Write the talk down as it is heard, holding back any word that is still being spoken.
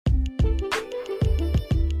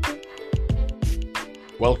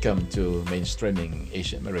Welcome to Mainstreaming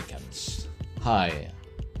Asian Americans. Hi,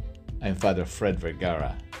 I'm Father Fred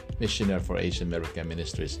Vergara, Missioner for Asian American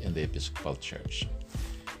Ministries in the Episcopal Church.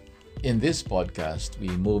 In this podcast, we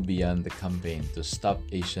move beyond the campaign to stop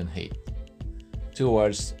Asian hate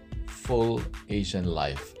towards full Asian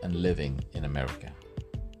life and living in America.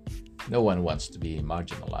 No one wants to be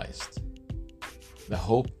marginalized. The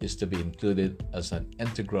hope is to be included as an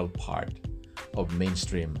integral part of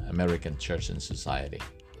mainstream American church and society.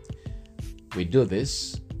 We do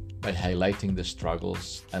this by highlighting the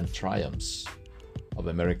struggles and triumphs of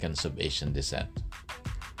Americans of Asian descent.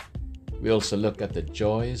 We also look at the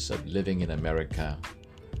joys of living in America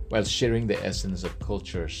while sharing the essence of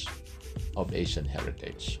cultures of Asian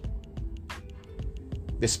heritage.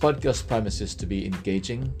 This podcast promises to be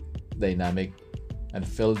engaging, dynamic, and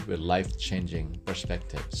filled with life-changing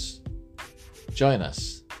perspectives. Join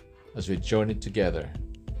us as we journey together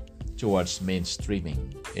towards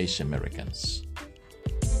mainstreaming Asian Americans.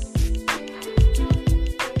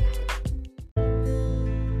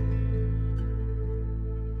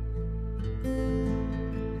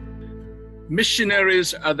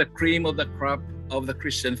 Missionaries are the cream of the crop of the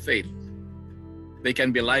Christian faith. They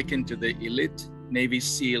can be likened to the elite Navy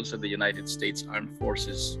SEALs of the United States Armed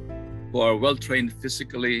Forces, who are well-trained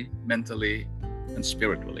physically, mentally, and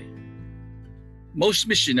spiritually. Most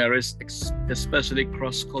missionaries, especially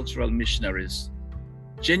cross-cultural missionaries,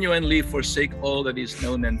 genuinely forsake all that is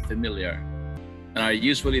known and familiar and are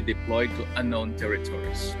usually deployed to unknown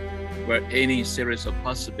territories where any series of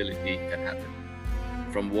possibility can happen.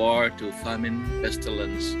 From war to famine,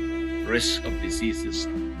 pestilence, risk of diseases,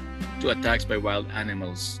 to attacks by wild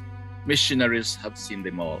animals, missionaries have seen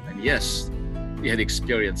them all. And yes, they had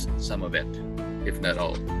experienced some of it, if not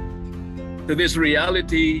all. To this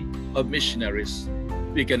reality of missionaries,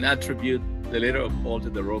 we can attribute the letter of Paul to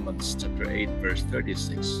the Romans, chapter 8, verse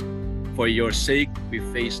 36. For your sake, we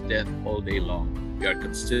face death all day long. We are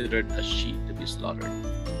considered as sheep to be slaughtered.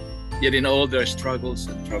 Yet in all their struggles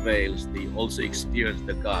and travails, they also experience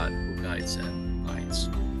the God who guides and provides.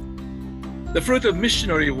 The fruit of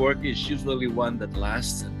missionary work is usually one that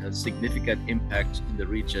lasts and has significant impact in the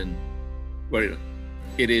region where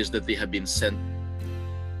it is that they have been sent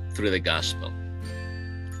through the gospel.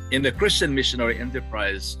 In the Christian missionary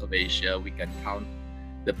enterprise of Asia, we can count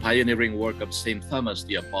the pioneering work of St. Thomas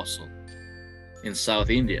the Apostle in South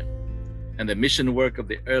India and the mission work of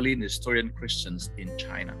the early Nestorian Christians in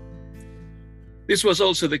China. This was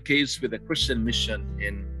also the case with the Christian mission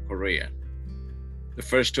in Korea. The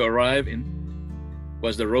first to arrive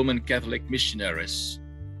was the Roman Catholic missionaries.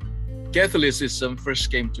 Catholicism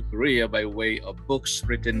first came to Korea by way of books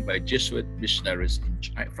written by Jesuit missionaries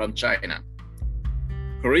from China.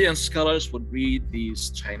 Korean scholars would read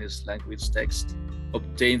these Chinese language texts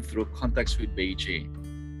obtained through contacts with Beijing.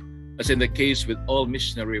 As in the case with all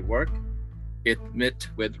missionary work, it met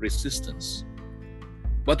with resistance.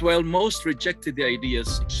 But while most rejected the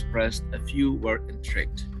ideas expressed, a few were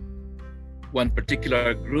intrigued. One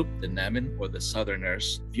particular group, the Namin or the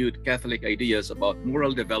Southerners, viewed Catholic ideas about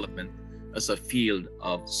moral development as a field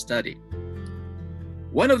of study.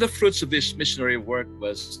 One of the fruits of this missionary work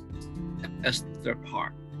was Esther,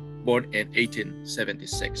 born in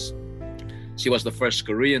 1876. She was the first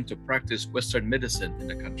Korean to practice Western medicine in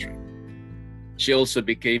the country. She also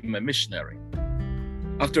became a missionary.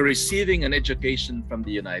 After receiving an education from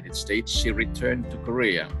the United States, she returned to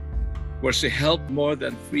Korea, where she helped more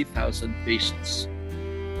than 3,000 patients.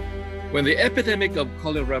 When the epidemic of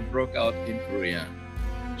cholera broke out in Korea,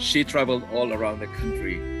 she traveled all around the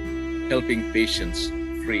country, helping patients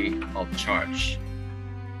free of charge.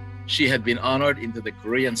 She had been honored into the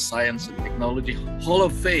Korean Science and Technology Hall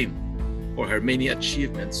of Fame for her many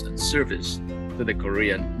achievements and service to the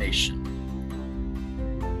Korean nation.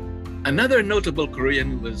 Another notable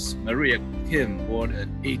Korean was Maria Kim, born in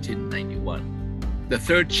 1891. The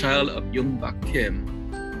third child of Yoongbak Kim,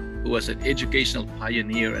 who was an educational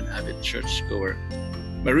pioneer and avid churchgoer.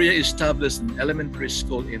 Maria established an elementary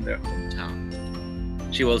school in their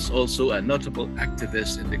hometown. She was also a notable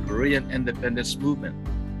activist in the Korean independence movement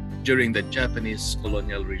during the Japanese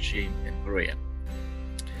colonial regime in Korea.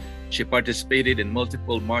 She participated in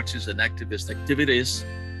multiple marches and activist activities,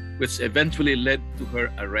 which eventually led to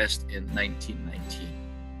her arrest in 1919.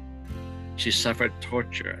 She suffered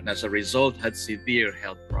torture and as a result had severe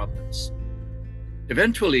health problems.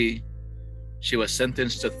 Eventually, she was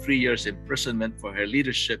sentenced to 3 years imprisonment for her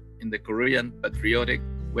leadership in the Korean Patriotic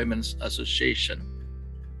Women's Association.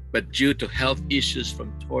 But due to health issues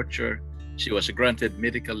from torture, she was granted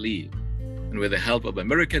medical leave and with the help of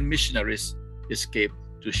American missionaries, escaped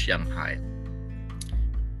to Shanghai.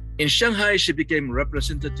 In Shanghai, she became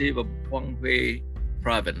representative of Huanghui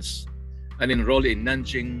province and enrolled in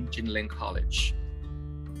Nanjing Jinling College.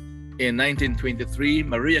 In 1923,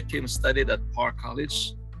 Maria Kim studied at Park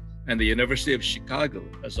College and the University of Chicago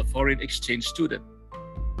as a foreign exchange student,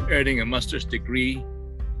 earning a master's degree,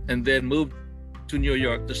 and then moved to New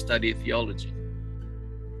York to study theology.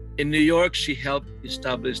 In New York, she helped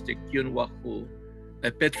establish the Kyunwha-Hu,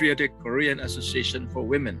 a patriotic Korean association for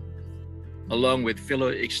women, along with fellow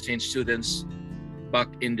exchange students Bak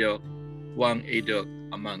In-deok, Hwang A-deok,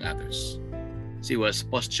 among others. She was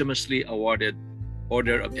posthumously awarded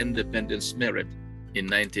Order of Independence Merit in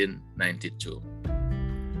 1992.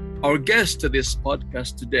 Our guest to this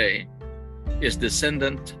podcast today is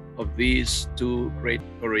descendant of these two great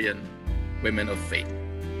Korean women of faith.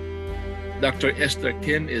 Dr. Esther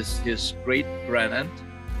Kim is his great-grandaunt,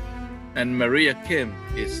 and Maria Kim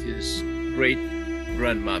is his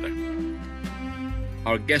great-grandmother.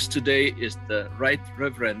 Our guest today is the Right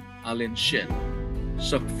Reverend Allen Shin,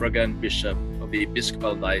 Suffragan Bishop of the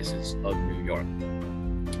Episcopal Diocese of New York.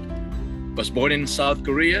 Was born in South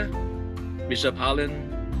Korea, Bishop Allan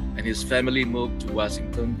and his family moved to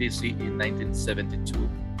Washington, D.C. in 1972,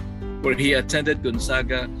 where he attended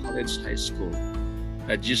Gonzaga College High School,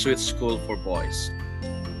 a Jesuit school for boys.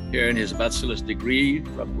 He earned his bachelor's degree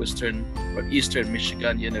from Eastern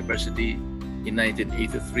Michigan University in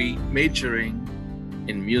 1983, majoring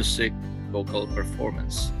in music vocal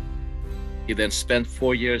performance. He then spent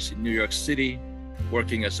 4 years in New York City,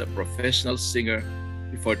 working as a professional singer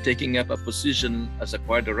before taking up a position as a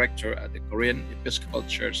choir director at the Korean Episcopal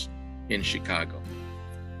Church in Chicago.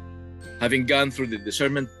 Having gone through the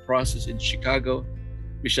discernment process in Chicago,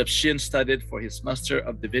 Bishop Shin studied for his Master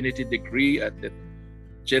of Divinity degree at the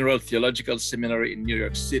General Theological Seminary in New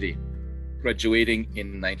York City, graduating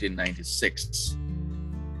in 1996.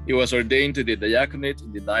 He was ordained to the diaconate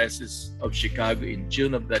in the Diocese of Chicago in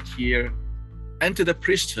June of that year, and to the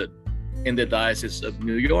priesthood in the Diocese of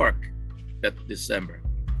New York that December.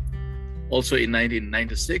 Also in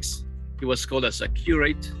 1996, he was called as a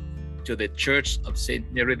curate to the Church of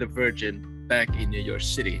St. Mary the Virgin back in New York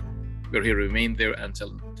City, where he remained there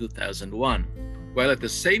until 2001, while at the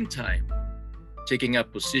same time taking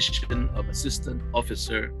up position of Assistant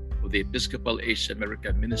Officer of the Episcopal Asia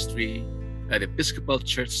America Ministry at Episcopal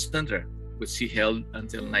Church Center, which he held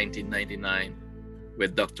until 1999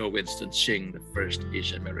 with Dr. Winston Ching, the first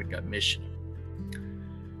Asia America missionary.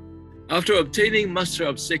 After obtaining Master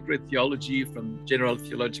of Sacred Theology from General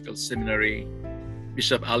Theological Seminary,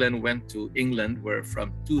 Bishop Allen went to England, where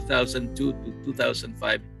from 2002 to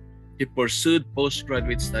 2005, he pursued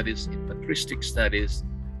postgraduate studies in patristic studies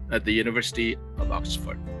at the University of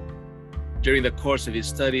Oxford. During the course of his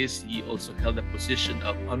studies, he also held the position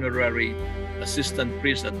of honorary assistant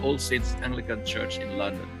priest at All Saints Anglican Church in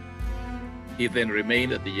London. He then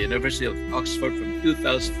remained at the University of Oxford from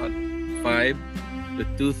 2005 to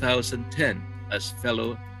 2010 as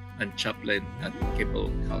fellow and chaplain at Keble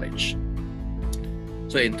College.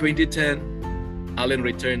 So in 2010, Allen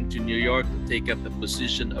returned to New York to take up the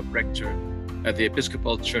position of rector at the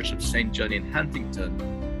Episcopal Church of St. John in Huntington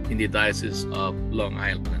in the Diocese of Long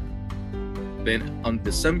Island. Then on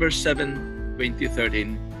December 7,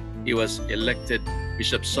 2013, he was elected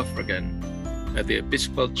Bishop Suffragan at the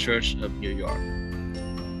Episcopal Church of New York.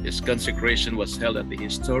 His consecration was held at the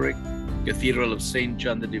historic Cathedral of St.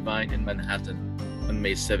 John the Divine in Manhattan on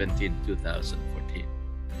May 17, 2014.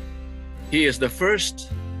 He is the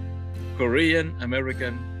first Korean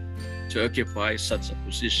American to occupy such a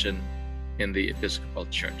position in the Episcopal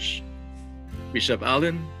Church. Bishop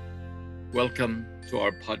Allen, welcome to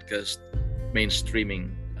our podcast,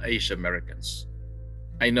 Mainstreaming Asian Americans.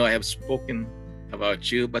 I know I have spoken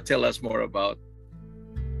about you, but tell us more about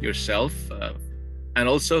yourself and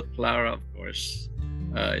also Clara, of course,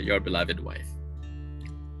 your beloved wife.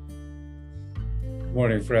 Good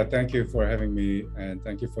morning, Fred. Thank you for having me, and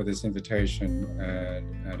thank you for this invitation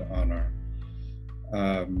and honor.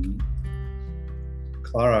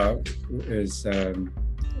 Clara is,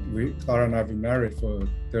 Clara and I have been married for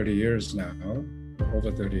 30 years now,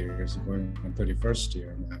 over 30 years, going on 31st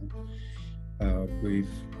year now. We've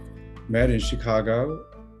met in Chicago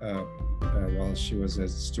while she was a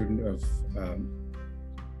student of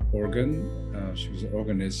organ. She was an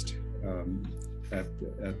organist at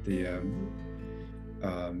the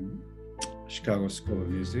Chicago School of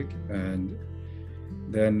Music, and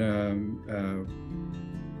then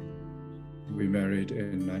we married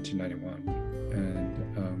in 1991, and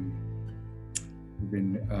we've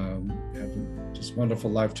been having just wonderful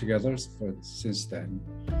life together since then.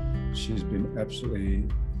 She's been absolutely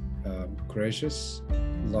gracious,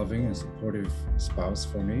 loving, and supportive spouse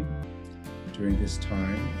for me during this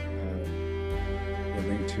time,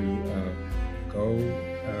 willing to go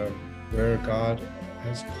where God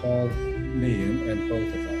has called me and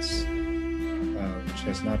both of us, which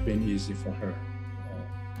has not been easy for her.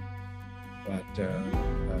 But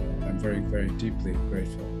I'm very, very deeply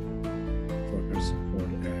grateful for her support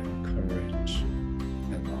and courage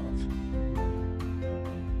and love.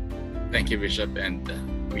 Thank you, Bishop. And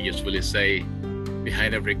we usually say,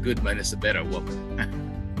 behind every good man is a better woman.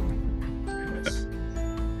 Yes.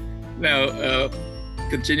 Now,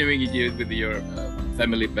 continuing with your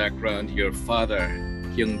family background, your father,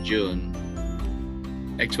 Hyung Jun,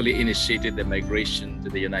 actually initiated the migration to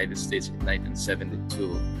the United States in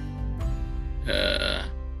 1972.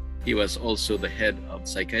 He was also the head of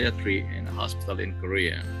psychiatry in a hospital in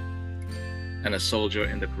Korea and a soldier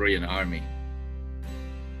in the Korean Army.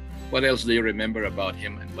 What else do you remember about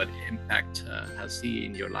him, and what impact has he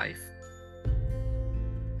in your life?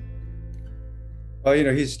 Well,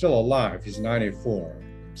 he's still alive. He's 94,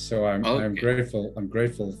 so I'm grateful. I'm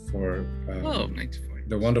grateful for 94.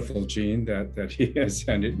 The wonderful gene that he has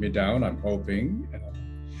handed me down. I'm hoping.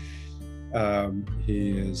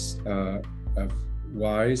 He is a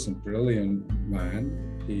wise and brilliant man.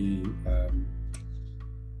 He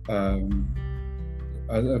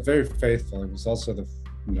very faithful. He was also the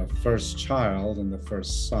first child and the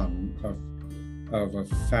first son of a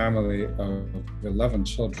family of 11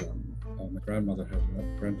 children. My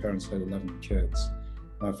grandparents had 11 kids.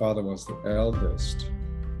 My father was the eldest,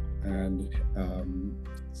 and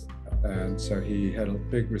so he had a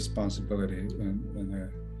big responsibility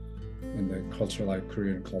in the culture, like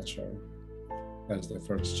Korean culture, as the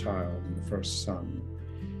first child and the first son.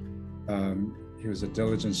 He was a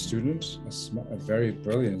diligent student, a very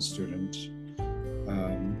brilliant student.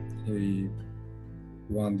 He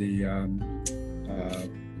won the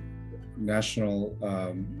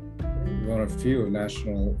won a few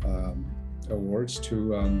national awards to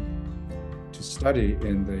study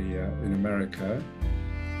in America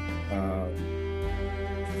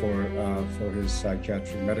for his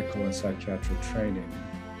medical and psychiatric training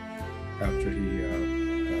after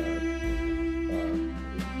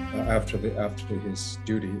his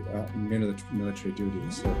duty, military duty.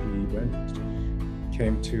 So he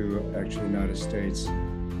came to actually United States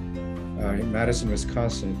in Madison,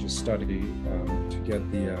 Wisconsin, to study to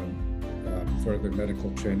get the further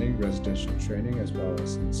medical training, residential training, as well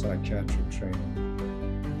as psychiatric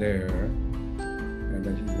training there. And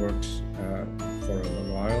then he worked for a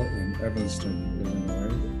little while in Evanston,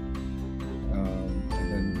 Illinois. And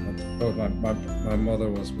then both my mother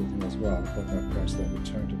was with him as well. Both my parents then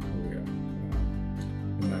returned to Korea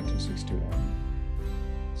in 1961.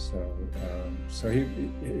 So he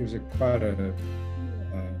was quite a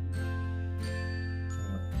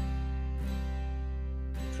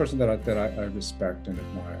person that I respect and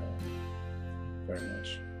admire very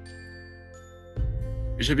much.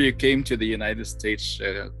 Bishop, you came to the United States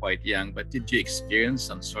quite young, but did you experience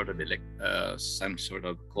some sort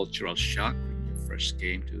of cultural shock when you first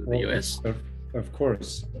came to the U.S.? Of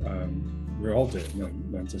course, we all did.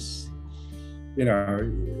 And just,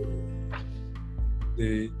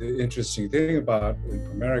 the interesting thing about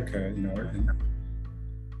America,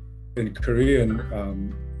 in Korean,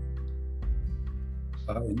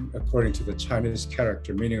 according to the Chinese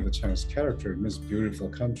character, meaning of the Chinese character, it means beautiful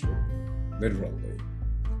country, literally.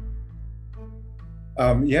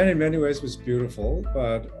 Yeah, in many ways it was beautiful,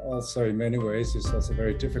 but also in many ways it's also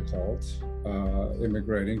very difficult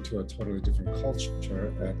immigrating to a totally different culture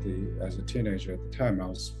as a teenager. At the time, I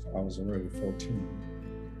was already 14,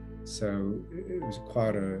 so it was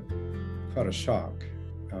quite a shock.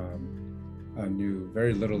 I knew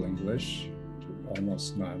very little English,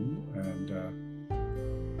 almost none, and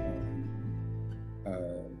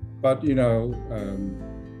but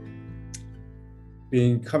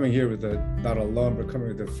coming here not alone, but coming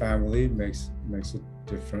with a family makes a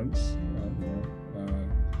difference.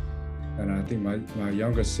 And I think my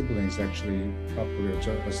younger siblings actually probably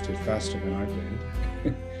adjusted faster than I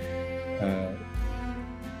did.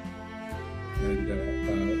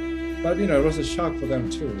 But it was a shock for them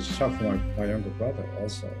too. It was a shock for my younger brother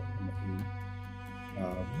also.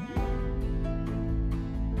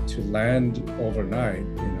 To land overnight,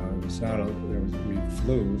 it was not we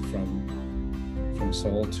flew from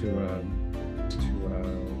Seoul to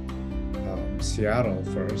Seattle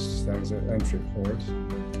first. That was an entry port,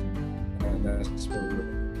 and that's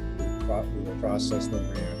where we were processed. Then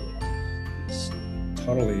we had this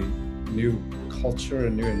totally new culture, a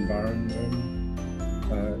new environment,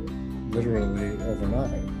 literally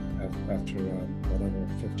overnight after whatever,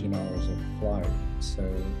 15 hours of flight. So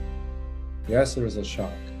yes, it was a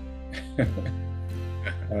shock.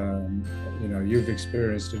 You've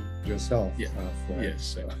experienced it yourself. Yeah. Yes.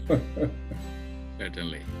 So.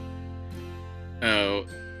 Certainly.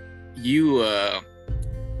 You,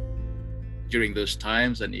 during those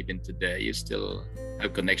times and even today, you still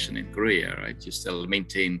have connection in Korea, right? You still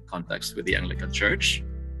maintain contacts with the Anglican Church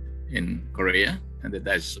in Korea and the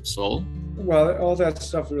Diocese of Seoul. Well, all that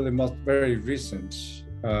stuff really very recent.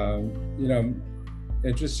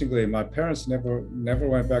 Interestingly, my parents never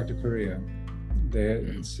went back to Korea.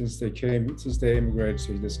 Since they immigrated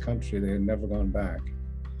to this country, they had never gone back.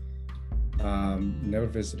 Never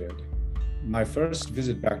visited. My first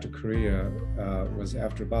visit back to Korea was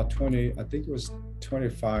after about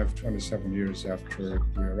 27 years after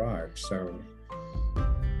we arrived. So,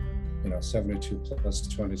 72 plus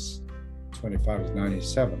 25 is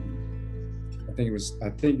 97. I think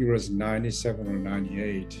it was 97 or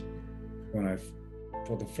 98 when I,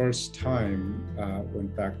 for the first time,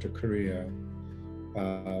 went back to Korea.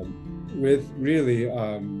 With really,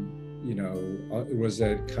 it was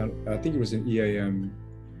I think it was an EAM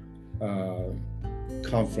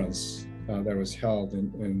conference that was held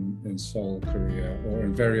in Seoul, Korea, or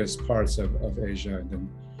in various parts of Asia. And then,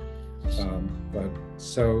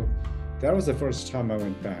 so that was the first time I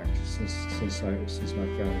went back since my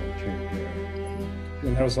family came here.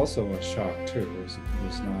 And that was also a shock too. It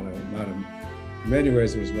was not in many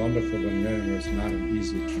ways it was wonderful, but in many ways not an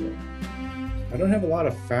easy trip. I don't have a lot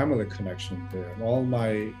of family connection there. All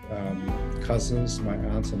my cousins, my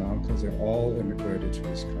aunts and uncles, they're all immigrated to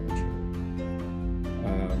this country.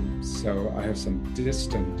 So I have some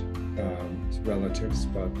distant relatives,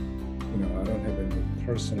 but I don't have any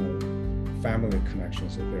personal family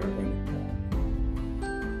connections there anymore.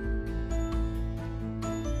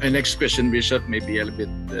 My next question, Bishop, maybe a little bit,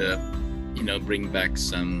 bring back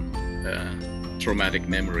some traumatic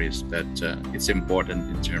memories that it's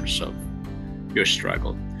important in terms of your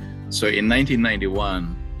struggle. So in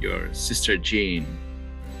 1991, your sister Jean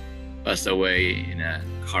passed away in a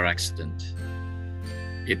car accident.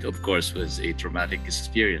 It, of course, was a traumatic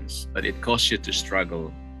experience, but it caused you to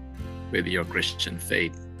struggle with your Christian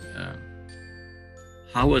faith.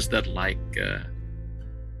 How was that like?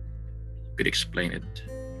 Could explain it?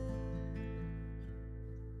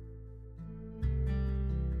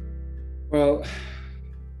 Well,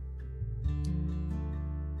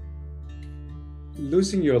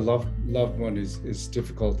 losing your loved one is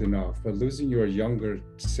difficult enough, but losing your younger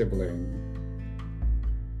sibling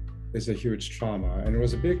is a huge trauma, and it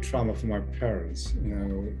was a big trauma for my parents.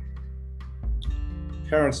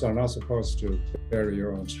 Parents are not supposed to bury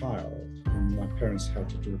your own child, and my parents had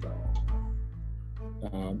to do that.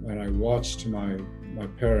 And I watched my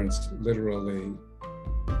parents literally.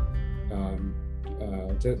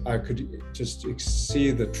 I could just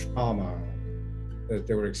see the trauma that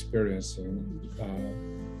they were experiencing.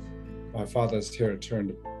 My father's hair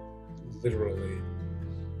turned literally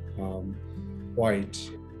white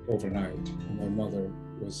overnight, and my mother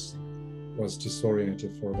was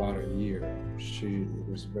disoriented for about a year. It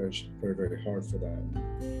was very, very, very hard for them.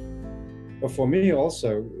 But for me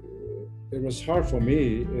also, it was hard for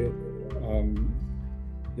me,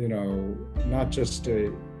 not just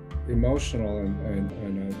emotional and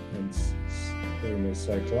in a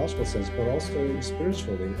psychological sense, but also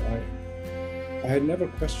spiritually. I had never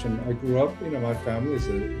questioned. I grew up, my family is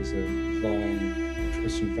a long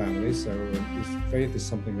Christian family, so faith is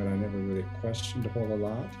something that I never really questioned a whole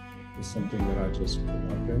lot. It's something that I just grew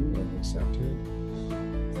up in and accepted.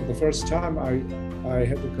 For the first time, I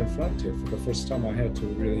had to confront it. For the first time, I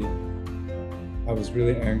was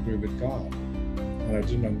really angry with God, and I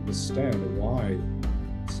didn't understand why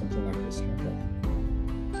something like this happened.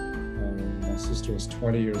 My sister was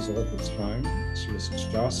 20 years old at the time. She was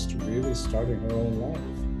just really starting her own life.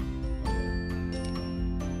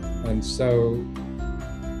 And so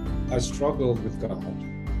I struggled with God.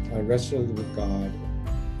 I wrestled with God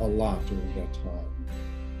a lot during that time.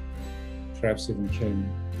 Perhaps even came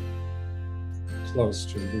close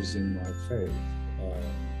to losing my faith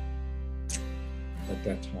at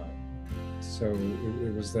that time. So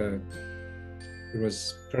it was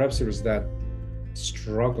that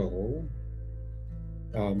struggle.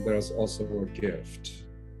 There was also a gift.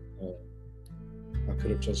 I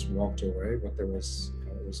could have just walked away, but there was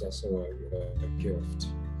also a gift.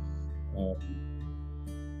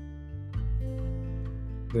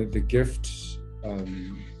 The gift,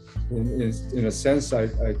 in a sense,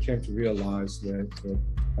 I came to realize that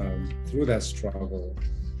through that struggle,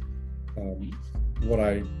 what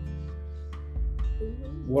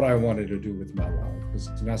I wanted to do with my life was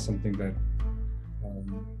not something that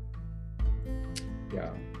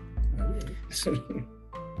Yeah.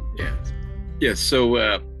 Yeah. Yeah. So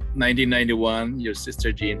 1991, your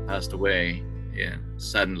sister Jean passed away. Yeah,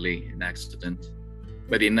 suddenly, an accident.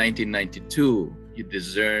 But in 1992, you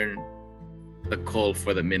discerned the call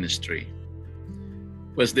for the ministry.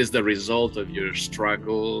 Was this the result of your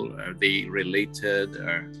struggle? Are they related?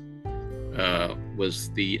 Or was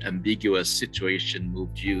the ambiguous situation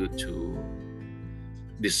moved you to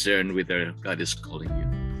discern whether God is calling you?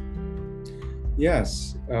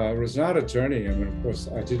 Yes, it was not a journey. I mean, of course,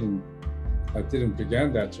 I didn't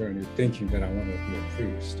begin that journey thinking that I wanted to be a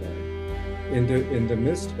priest. In the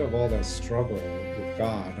midst of all that struggle with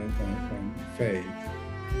God and faith,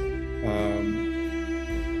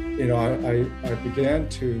 I began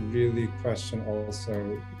to really question also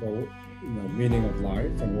the meaning of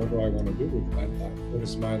life and what do I want to do with my life? What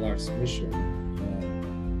is my life's mission?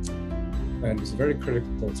 And it's a very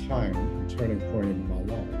critical time, a turning point in my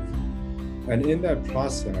life. And in that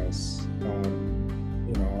process,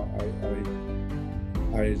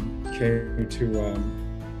 I came to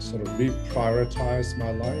sort of reprioritize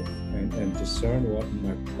my life and discern what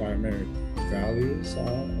my primary values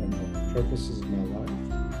are and the purposes of my life.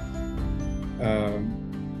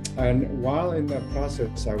 And while in that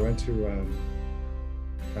process, I went to a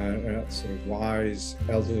sort of wise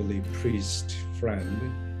elderly priest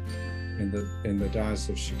friend in the Diocese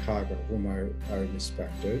of Chicago, whom I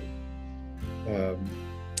respected.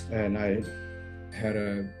 And I had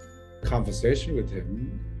a conversation with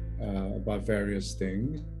him about various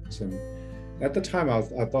things. And at the time, I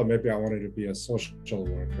thought maybe I wanted to be a social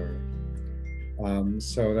worker.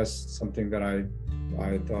 So that's something that I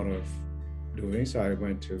thought of doing. So I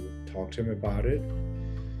went to talk to him about it.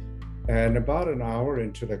 And about an hour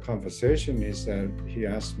into the conversation, he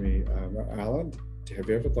asked me, Allan, have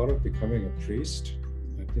you ever thought of becoming a priest?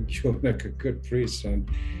 I think you'll make a good priest. And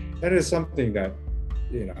that is something that,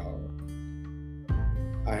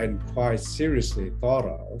 I hadn't quite seriously thought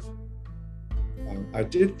of. I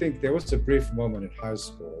did think there was a brief moment in high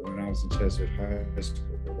school when I was in Jesuit high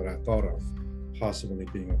school that I thought of possibly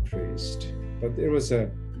being a priest, but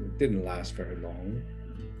it didn't last very long.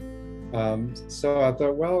 So I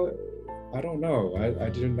thought, well, I don't know. I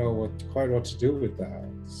didn't know quite what to do with that.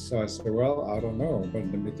 So I said, well, I don't know, but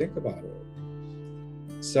let me think about it.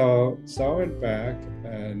 So I went back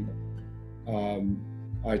and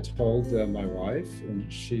I told my wife,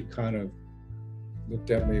 and she kind of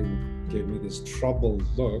looked at me, gave me this troubled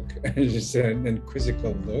look, and she said, an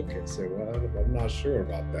quizzical look, and said, well, I'm not sure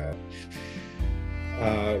about that.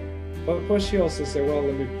 But of course, she also said, well,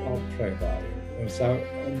 I'll pray about it.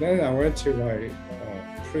 And then I went to my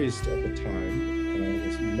priest at the time, it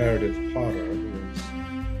was Meredith Potter, who was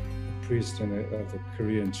a priest of the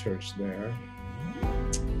Korean church there.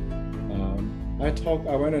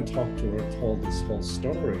 I went and talked to her, told this whole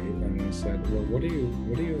story, and I said, well, what do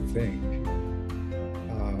you think?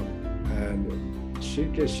 And she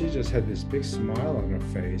just had this big smile on her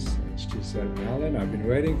face, and she said, Allan, I've been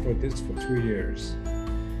waiting for this for 2 years.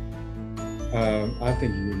 I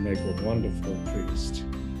think you would make a wonderful priest.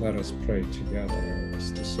 Let us pray together. Let's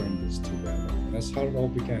discern this together. And that's how it all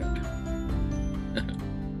began.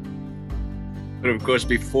 But of course,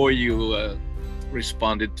 before you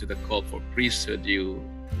responded to the call for priesthood, you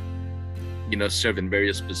serve in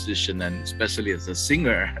various positions, and especially as a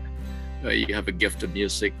singer, you have a gift of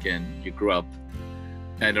music, and you grew up.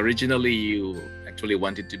 And originally, you actually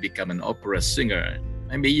wanted to become an opera singer.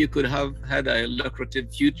 I mean, you could have had a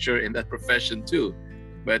lucrative future in that profession too.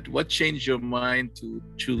 But what changed your mind to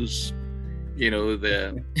choose,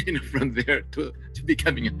 from there to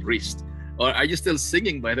becoming a priest? Or are you still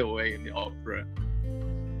singing, by the way, in the opera?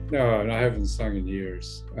 No, I haven't sung in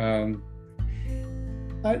years. I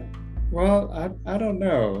don't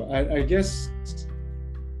know. I guess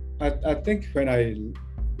I think when I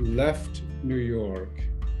left New York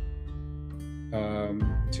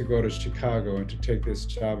to go to Chicago and to take this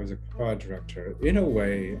job as a choir director, in a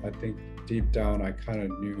way, I think deep down I kind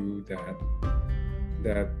of knew that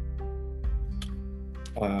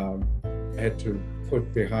I had to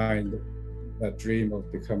put behind that dream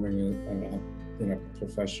of becoming a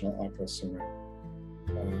professional opera singer.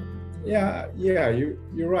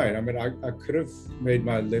 You're right. I mean, I could have made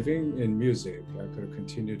my living in music. I could have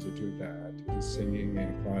continued to do that, in singing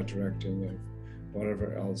and choir directing and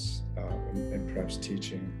whatever else, and perhaps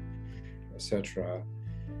teaching, etc.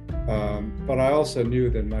 But I also knew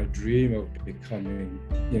that my dream of becoming,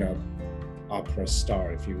 opera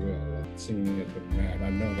star, if you will, singing at the Met, I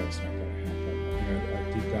know that's not going to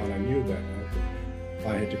happen. Deep down, I knew that.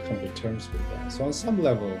 I had to come to terms with that. So on some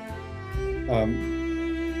level,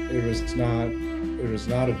 it was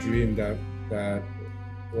not a dream that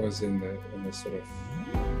was in the sort of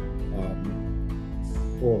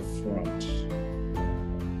forefront.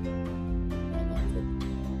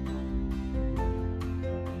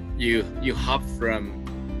 You hopped from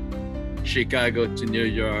Chicago to New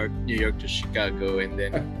York to Chicago, and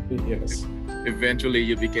then yes, eventually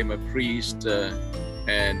you became a priest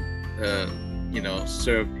and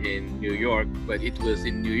served in New York. But it was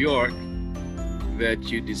in New York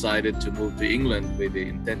that you decided to move to England with the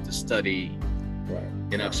intent to study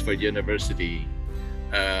in Oxford University.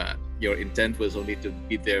 Your intent was only to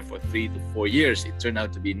be there for 3 to 4 years. It turned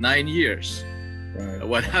out to be 9 years. Right.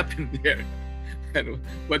 What happened there? And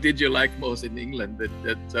what did you like most in England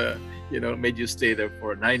that made you stay there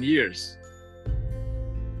for 9 years?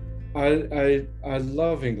 I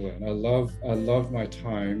love England. I love my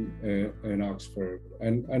time in Oxford,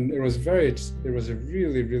 and it was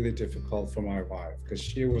really difficult for my wife, because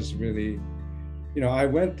she was really, I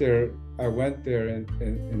went there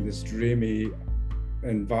in this dreamy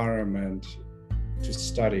environment to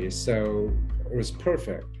study, so it was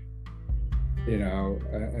perfect,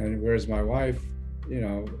 and whereas my wife,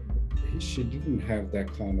 she didn't have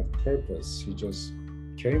that kind of purpose. She just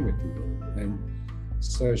came with me, and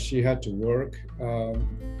so she had to work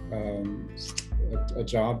a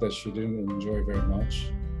job that she didn't enjoy very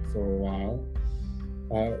much for a while.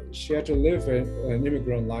 She had to live an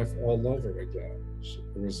immigrant life all over again.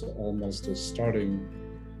 It was almost a starting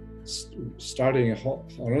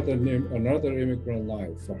another immigrant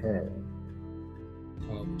life for her,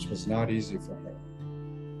 which was not easy for her.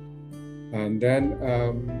 And then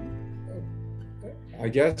I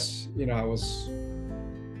guess, I was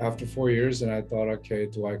after 4 years, and I thought, okay,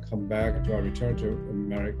 do I come back? Do I return to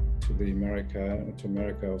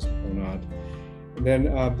America or not? And then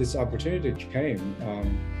this opportunity came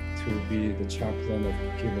to be the chaplain of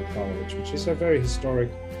Episcopal College, which is a very historic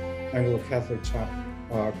Anglo-Catholic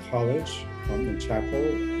college in chapel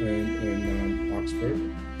in Oxford.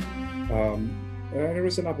 And it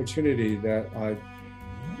was an opportunity that I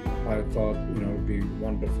thought, would be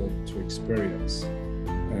wonderful to experience.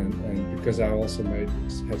 And because I also had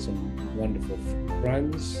some wonderful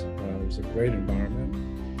friends, it was a great environment.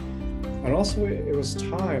 And also it was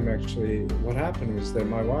time, actually. What happened was that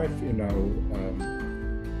my wife,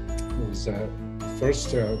 was first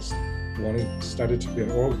studied to be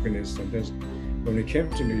an organist, and then when we came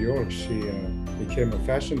to New York, she became a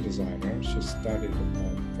fashion designer. She studied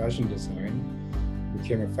fashion design,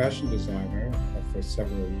 became a fashion designer for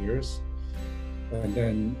several years. And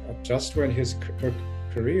then just when her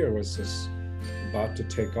career was just about to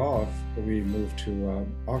take off, we moved to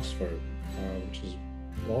Oxford, which is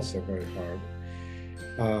also very hard.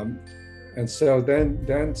 And so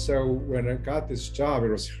so when I got this job, it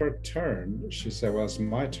was her turn. She said, well, it's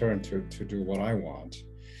my turn to do what I want,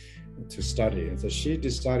 to study. And so she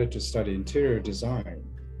decided to study interior design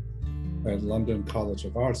at London College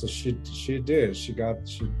of Art. So she did. She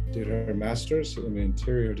did her master's in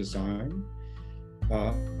interior design.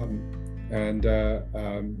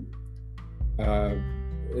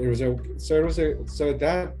 So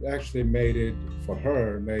that actually made it for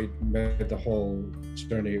her, made the whole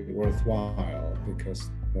journey worthwhile, because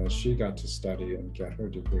she got to study and get her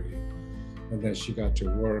degree, and then she got to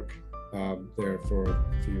work there for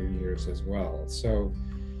a few years as well. So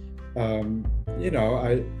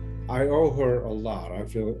I owe her a lot. I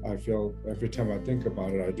feel every time I think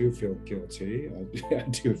about it, I do feel guilty. I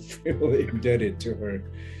do feel indebted to her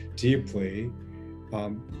deeply,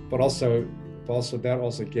 but also that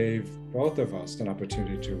also gave both of us an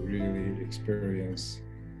opportunity to really experience,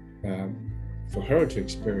 for her to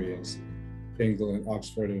experience England,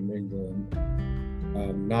 Oxford and England,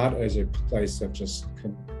 not as a place of just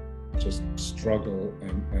struggle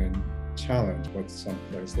and challenge, but some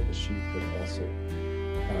place that she could also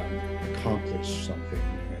accomplish something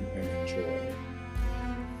and enjoy.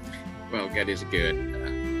 Well, God is good.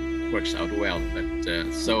 Works out well.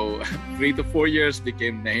 But so 3 to 4 years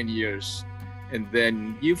became 9 years, and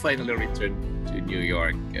then you finally returned to New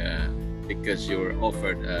York because you were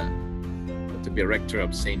offered to be rector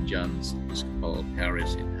of St. John's Episcopal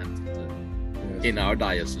Parish in Huntington, yes, in our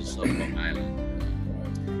diocese of Long Island.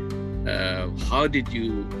 How do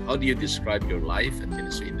you describe your life and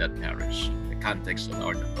ministry in that parish, the context of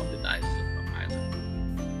the diocese of Long Island?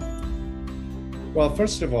 Well,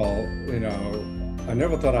 first of all, I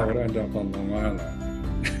never thought I would end up on Long Island,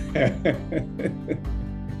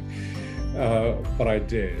 but I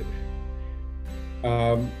did.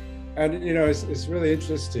 And it's really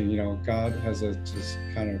interesting. God has a just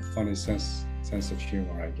kind of funny sense of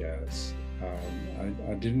humor, I guess.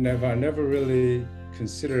 I never really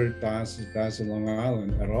consider Diocese of Long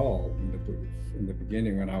Island at all in the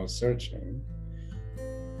beginning when I was searching.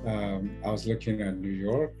 I was looking at New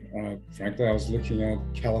York. Frankly, I was looking at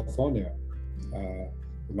California.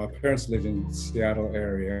 My parents live in the Seattle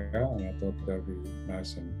area, and I thought that'd be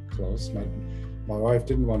nice and close. My wife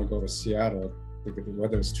didn't want to go to Seattle because the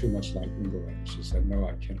weather was too much like England. She said, "No,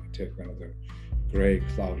 I cannot take another gray,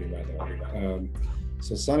 cloudy weather."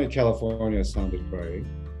 So sunny California sounded great,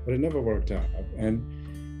 but it never worked out. And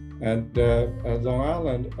at Long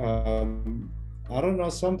Island, I don't know,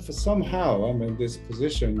 somehow, I mean, this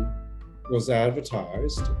position was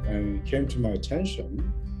advertised and it came to my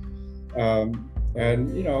attention.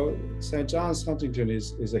 And, you know, St. John's Huntington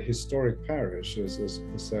is a historic parish.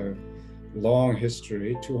 It's a long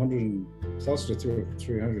history, close to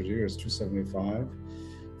 300 years, 275,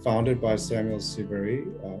 founded by Samuel Seabury,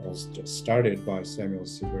 started by Samuel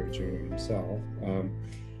Seabury Jr. himself.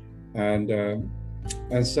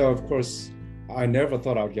 And so, of course, I never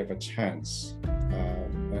thought I'd get a chance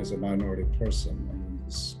as a minority person. I mean,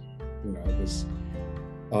 this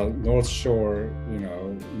North Shore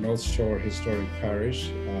historic parish,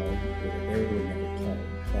 they would never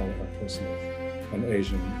call a person of an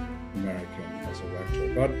Asian American as a rector.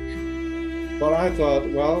 But I thought,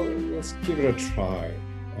 well, let's give it a try.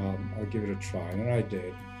 I'll give it a try, and I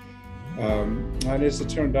did. And as it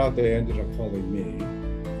turned out, they ended up calling me.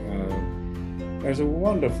 There's a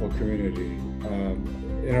wonderful community,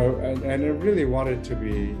 you know, and I really wanted to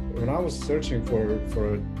be. When I was searching for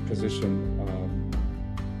a position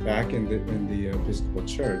back in the Episcopal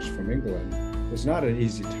Church from England, it was not an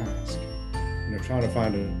easy task. You know, trying to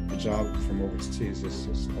find a job from overseas is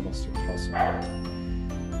just almost impossible.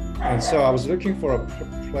 And so I was looking for a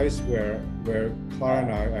place where Clara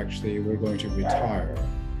and I actually were going to retire.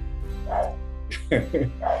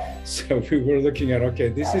 So we were looking at, okay,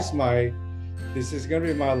 this is going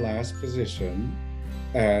to be my last position,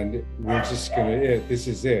 and we're just this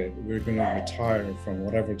is it. We're going to retire from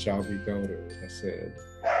whatever job we go to. That's it.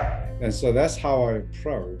 And so that's how I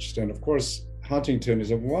approached. And of course, Huntington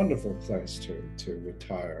is a wonderful place to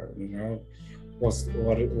retire. You know,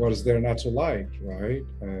 what is there not to like, right?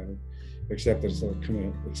 Except it's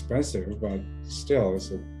kind of expensive, but still,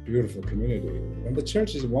 it's a beautiful community. And the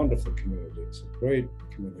church is a wonderful community. It's a great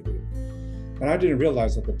community. And I didn't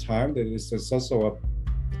realize at the time that it's also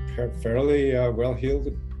a fairly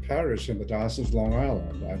well-heeled parish in the Diocese of Long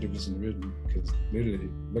Island. I wasn't really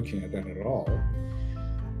looking at that at all.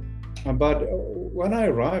 But when I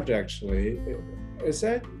arrived, actually, it's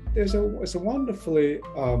a wonderfully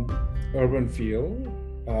urban feel.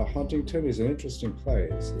 Huntington is an interesting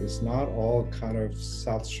place. It's not all kind of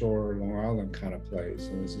South Shore, Long Island kind of place.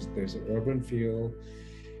 And there's an urban feel.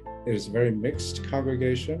 It is a very mixed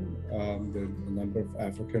congregation. The number of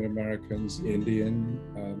African Americans, Indian,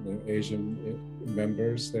 Asian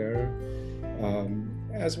members there,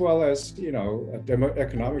 as well as, you know,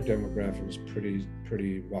 economic demographic is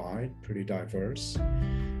pretty wide, pretty diverse.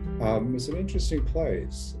 It's an interesting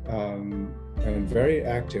place, and very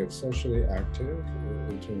active, socially active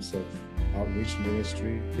in terms of outreach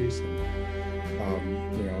ministries.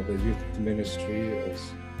 And, you know, the youth ministry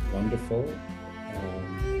is wonderful.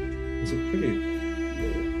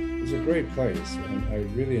 It's a great place, and I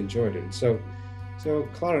really enjoyed it. So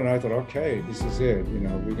Clara and I thought, okay, this is it. You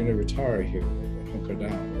know, we're going to retire here, hunker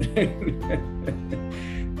down.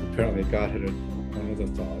 Apparently, God had another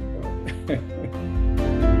thought.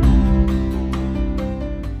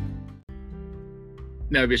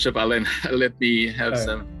 Now, Bishop Allan, let me have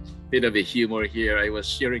some bit of a humor here. I was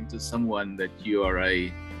sharing to someone that you are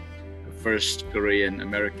a first Korean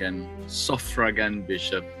American Suffragan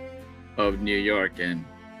bishop of New York, and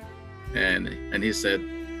he said,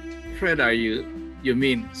 "Fred, you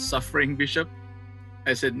mean suffering bishop?"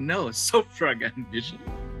 I said, "No, Suffragan bishop."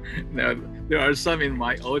 Now, there are some in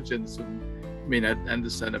my audience who may not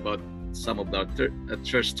understand about some of the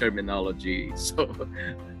church terminology. So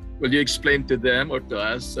will you explain to them or to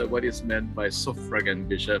us what is meant by Suffragan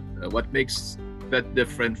bishop? What makes that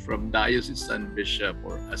different from diocesan bishop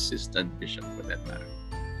or assistant bishop, for that matter?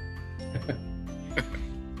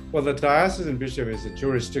 Well, the diocesan bishop is a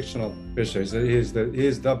jurisdictional bishop. He is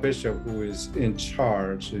the bishop who is in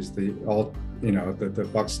charge. Is the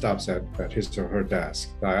buck stops at his or her desk.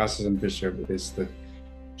 Diocesan bishop is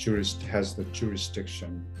has the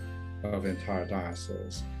jurisdiction of the entire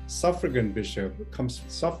diocese. Suffragan bishop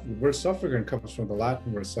word suffragan comes from the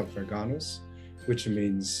Latin word suffraganus, which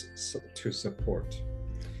means to support.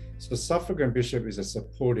 So suffragan bishop is a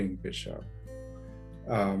supporting bishop.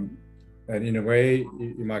 And in a way,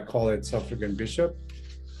 you might call it suffragan bishop.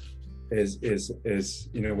 is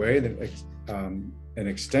in a way an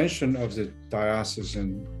extension of the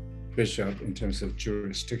diocesan bishop in terms of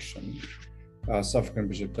jurisdiction. Suffragan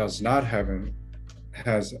bishop does not have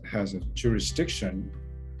has a jurisdiction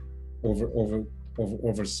over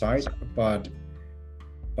oversight, but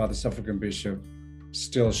the Suffragan bishop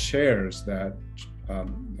still shares that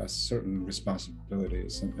certain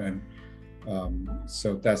responsibilities, and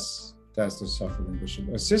so that's the Suffragan bishop.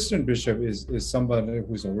 Assistant bishop is somebody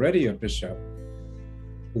who's already a bishop,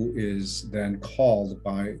 who is then called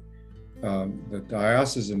by the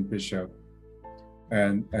diocesan bishop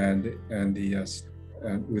and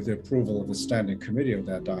with the approval of the standing committee of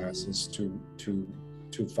that diocese to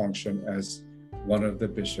function as one of the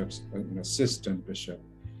bishops, an assistant bishop,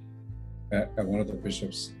 one of the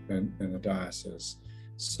bishops in the diocese.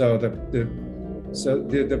 So the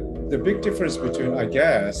big difference between, I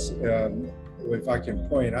guess, if I can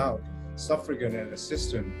point out, suffragan and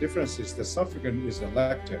assistant difference is the suffragan is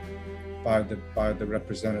elected by the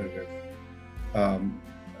representative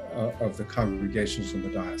of the congregations in the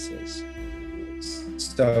diocese.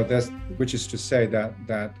 So that's, which is to say that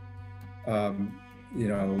you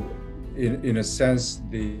know, in a sense,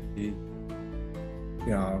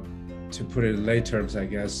 to put it in lay terms, I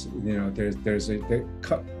guess, you know,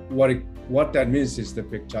 what that means is the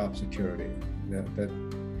big job security that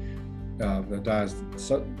the diocese,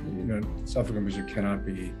 you know, suffragan bishop cannot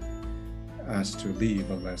be asked to leave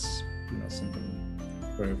unless, you know, something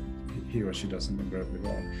where he or she does something very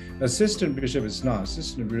wrong. Assistant bishop is not.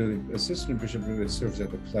 Assistant bishop really serves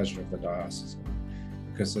at the pleasure of the diocese,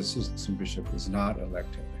 because the assistant bishop is not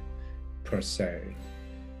elected per se,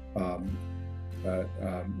 but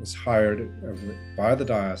is hired by the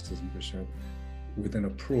diocesan bishop with an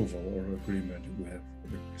approval or agreement with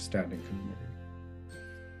the standing committee.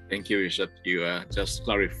 Thank you, Bishop. You just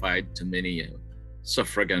clarified to many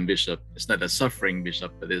suffragan bishop. It's not a suffering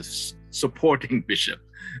bishop, but it's supporting bishop.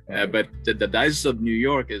 But the Diocese of New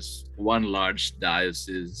York is one large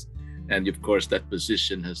diocese, and of course that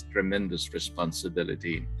position has tremendous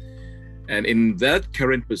responsibility. And in that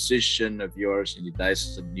current position of yours in the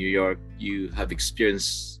Diocese of New York, you have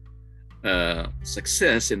experienced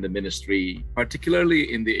success in the ministry,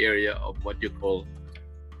 particularly in the area of what you call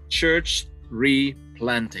church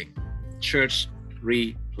replanting. Church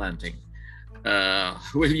replanting.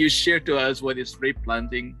 Will you share to us what is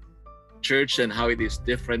replanting church and how it is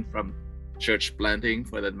different from church planting,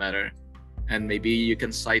 for that matter? And maybe you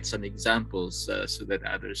can cite some examples so that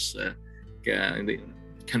others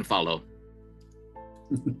can follow.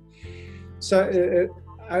 So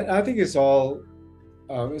I think it's all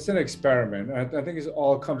it's an experiment. I think it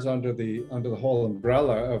all comes under the whole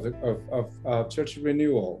umbrella of church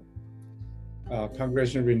renewal,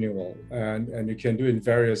 congregation renewal, and you can do it in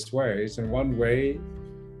various ways. And one way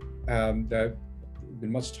that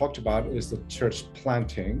been much talked about is the church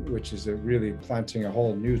planting, which is really planting a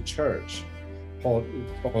whole new church, whole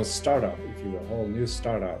startup, if you will, whole new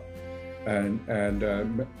startup, and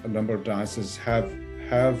a number of dioceses have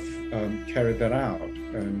carried that out,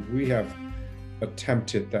 and we have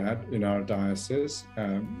attempted that in our diocese,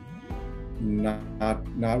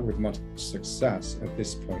 not with much success at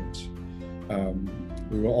this point.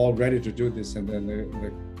 We were all ready to do this, and then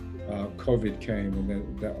the COVID came, and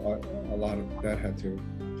then a lot of that had to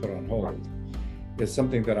put on hold. It's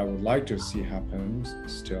something that I would like to see happen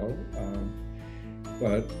still,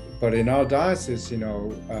 but in our diocese, you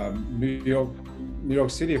know, New York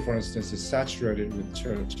City, for instance, is saturated with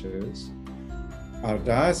churches. Our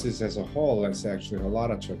diocese as a whole is actually a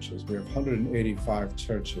lot of churches. We have 185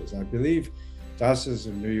 churches. I believe Diocese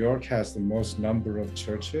of New York has the most number of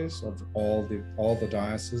churches of all the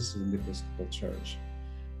dioceses in the Episcopal Church.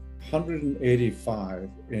 185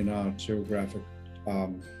 in our geographic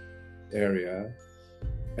area,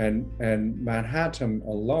 and Manhattan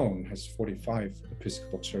alone has 45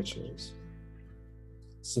 Episcopal churches.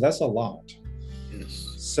 So that's a lot.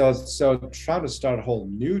 Yes. So trying to start a whole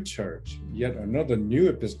new church, yet another new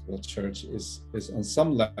Episcopal church, is on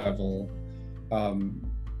some level,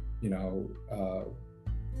 you know,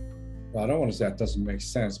 well, I don't want to say that doesn't make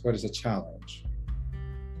sense, but it's a challenge.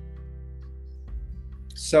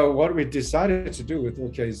 So what we decided to do with,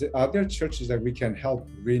 are there churches that we can help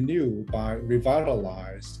renew by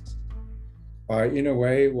revitalize by, in a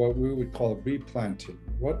way, what we would call replanting.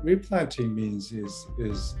 What replanting means is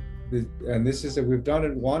and this is we've done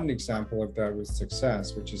it, one example of that with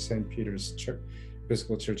success, which is St. Peter's Church,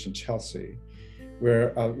 Episcopal Church in Chelsea,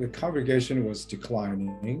 where the congregation was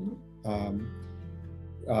declining,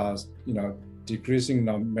 you know, decreasing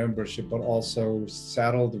membership, but also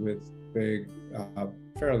saddled with big,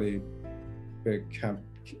 fairly big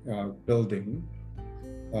building.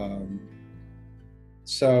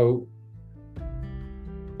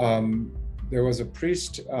 There was a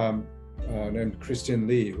priest named Christian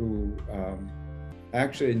Lee who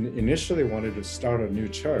actually initially wanted to start a new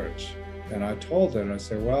church. And I told her, I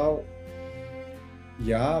said, well,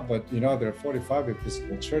 yeah, but there are 45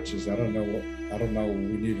 Episcopal churches. I don't know, we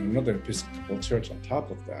need another Episcopal church on top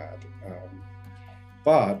of that.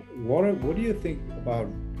 But what do you think about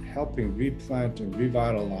helping replant and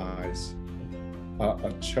revitalize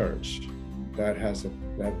a church that has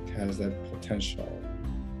that potential?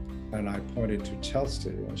 And I pointed to Chelsea,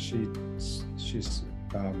 and she's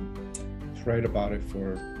prayed about it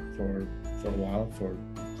for a while, for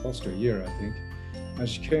close to a year, I think. And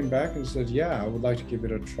she came back and said, yeah, I would like to give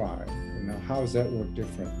it a try. How does that work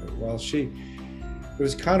differently? Well, it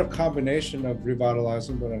was kind of combination of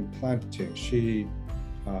revitalizing, but on planting.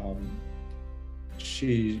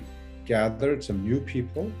 She gathered some new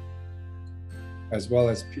people, as well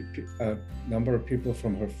as a number of people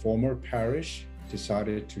from her former parish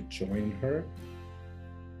decided to join her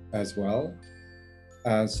as well.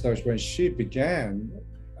 And so when she began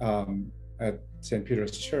at St.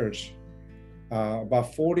 Peter's Church,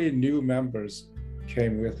 about 40 new members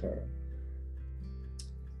came with her.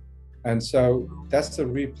 And so that's the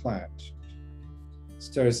replant.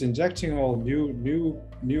 So it's injecting all new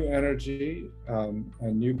energy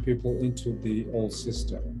and new people into the old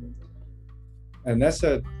system. And that's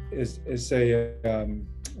a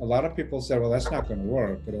lot of people say, well, that's not going to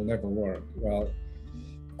work. It'll never work. Well,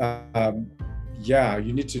 yeah,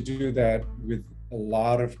 you need to do that with a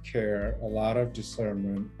lot of care, a lot of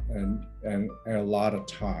discernment, and a lot of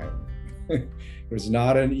time. It was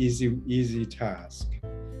not an easy task.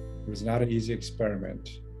 It was not an easy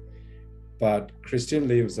experiment. But Christine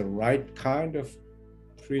Lee was the right kind of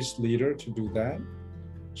priest leader to do that.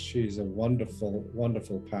 She's a wonderful,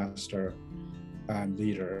 wonderful pastor and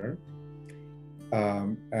leader.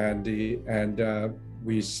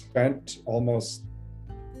 We spent almost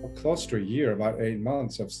close to a year, about 8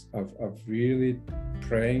 months of really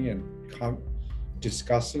praying and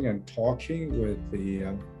discussing and talking with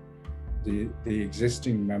the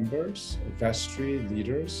existing members, vestry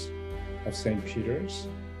leaders of St. Peter's,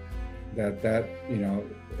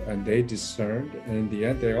 and they discerned, and in the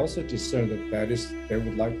end, they also discerned they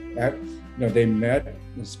would like that. They met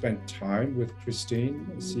and spent time with Christine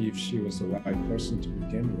to see if she was the right person to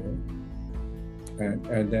begin with.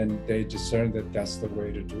 And then they discerned that that's the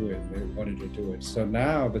way to do it. They wanted to do it. So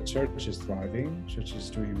now the church is thriving. Church is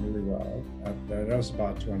doing really well. That was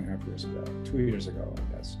about 2.5 years ago, 2 years ago, I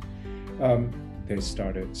guess. They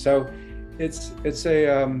started. So it's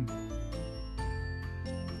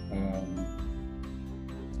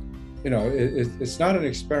not an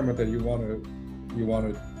experiment that you want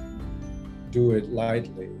to do it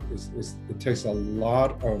lightly. It takes a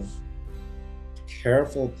lot of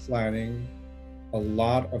careful planning, a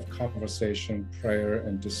lot of conversation, prayer,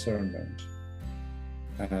 and discernment.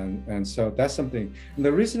 And so that's something. And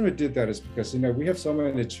the reason we did that is because we have so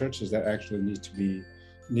many churches that actually need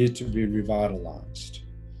to be revitalized.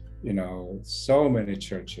 So many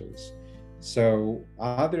churches. So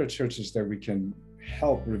are there churches that we can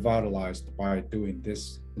help revitalize by doing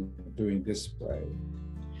this way?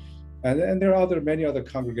 And there are many other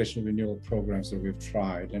congregational renewal programs that we've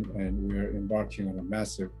tried, and we're embarking on a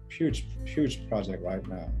massive, huge project right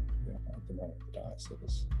now at the moment with the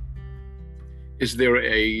diocese. Is there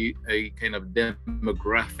a kind of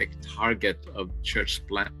demographic target of church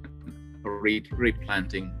plant or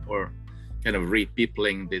replanting or kind of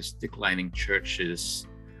repeopling these declining churches,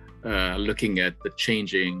 looking at the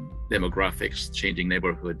changing demographics, changing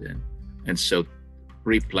neighborhood, and so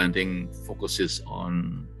replanting focuses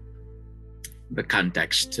on the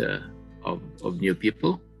context of new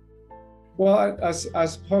people? Well, I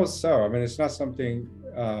suppose so. It's not something.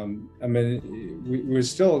 We're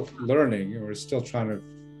still learning. We're still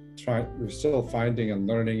we're still finding and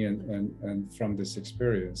learning and from this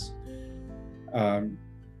experience.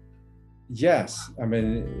 Yes,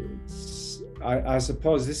 I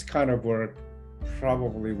suppose this kind of work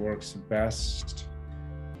probably works best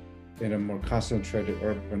in a more concentrated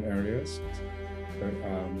urban areas. But,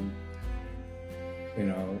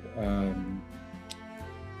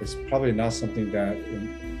 it's probably not something that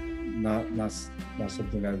not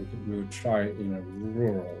something that we would try in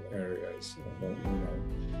rural areas.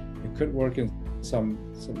 It could work in some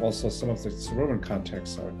of the suburban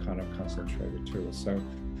contexts are kind of concentrated too. So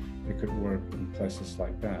it could work in places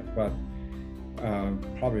like that, but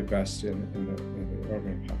probably best in the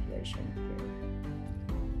urban population.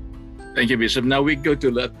 Thank you, Bishop. Now we go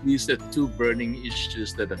to at least the two burning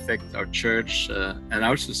issues that affect our church and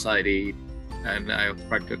our society, and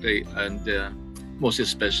practically and most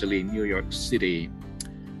especially New York City.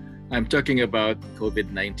 I'm talking about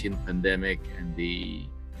COVID-19 pandemic and the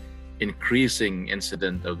increasing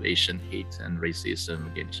incident of Asian hate and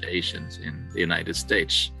racism against Asians in the United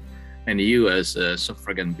States. And you, as a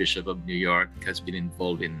Suffragan Bishop of New York, has been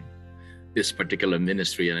involved in this particular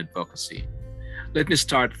ministry and advocacy. Let me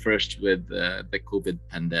start first with the COVID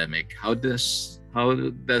pandemic. How does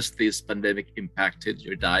this pandemic impacted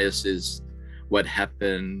your diocese? What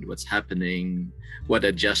happened? What's happening? What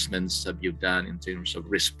adjustments have you done in terms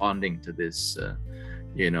of responding to this,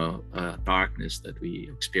 darkness that we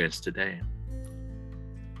experience today?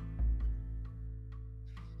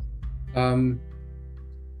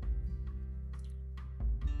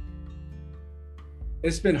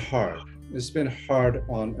 It's been hard. It's been hard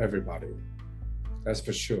on everybody. That's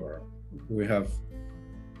for sure. We have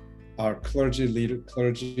our clergy and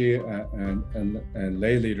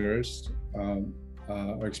lay leaders are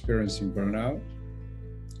experiencing burnout,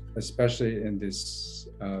 especially in this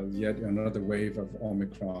yet another wave of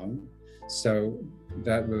Omicron. So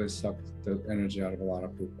that really sucked the energy out of a lot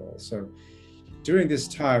of people. So during this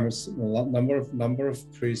time, a number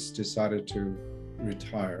of priests decided to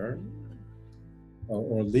retire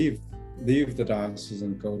or leave the diocese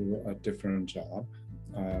and go to a different job.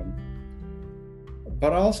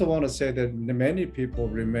 But I also want to say that many people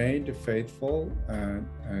remained faithful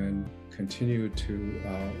and continue to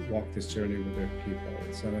walk this journey with their people.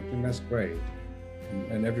 So I think that's great.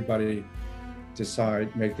 And everybody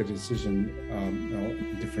make the decision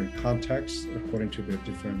in different contexts according to their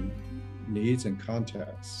different needs and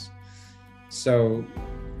contexts. So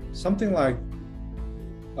something like,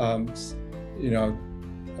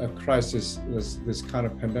 a crisis, this kind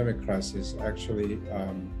of pandemic crisis, actually,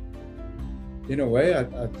 in a way,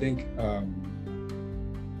 I think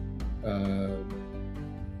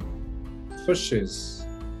pushes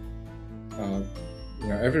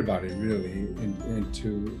everybody really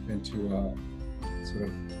into sort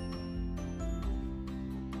of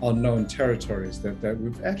unknown territories that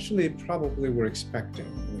we've actually probably were expecting.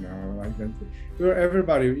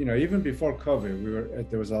 Everybody, even before COVID,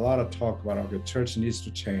 there was a lot of talk about, okay, church needs to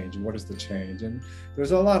change. What is the change? And there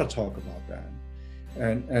was a lot of talk about that.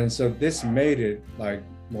 And so this made it like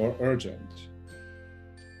more urgent.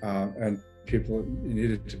 And people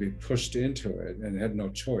needed to be pushed into it and had no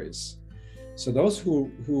choice. So those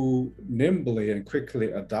who nimbly and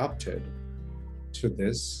quickly adapted to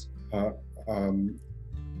this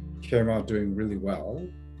came out doing really well.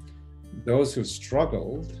 Those who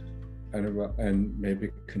struggled and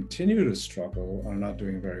maybe continue to struggle are not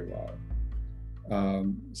doing very well.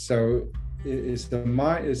 So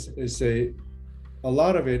a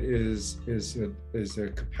lot of it is a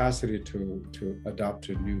capacity to adapt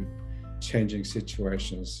to new changing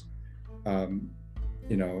situations,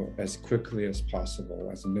 as quickly as possible,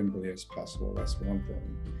 as nimbly as possible. That's one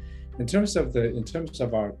thing. In terms of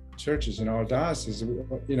our churches and our diocese,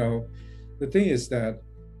 the thing is that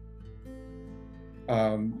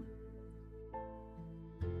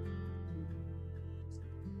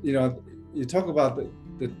you talk about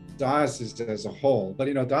the diocese as a whole,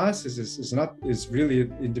 but diocese is really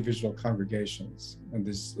individual congregations, and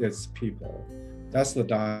it's people. That's the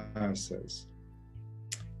diocese.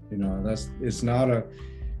 It's not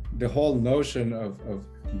the whole notion of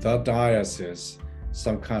the diocese,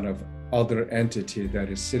 some kind of other entity that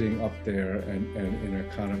is sitting up there and in a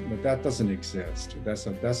kind of, but that doesn't exist. That's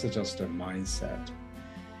just a mindset.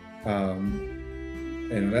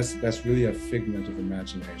 That's really a figment of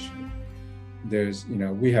imagination. There's,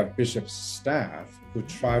 we have bishops' staff who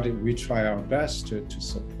we try our best to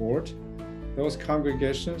support those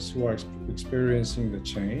congregations who are experiencing the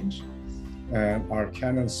change. And our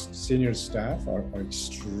Canon senior staff are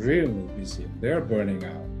extremely busy. They're burning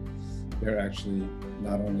out. They're actually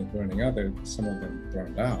not only burning out, some of them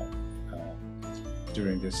burned out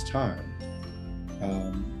during this time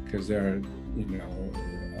because they're,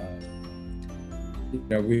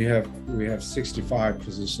 we have 65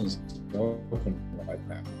 positions open right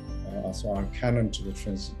now. So our canon for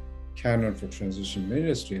transition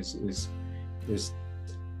ministries is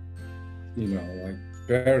like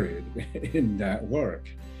buried in that work.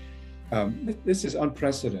 This is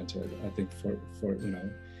unprecedented, I think, for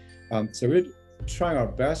so we're trying our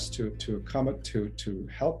best to come up to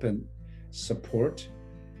help and support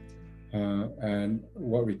and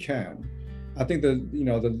what we can. I think the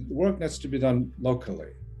work needs to be done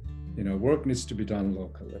locally. Work needs to be done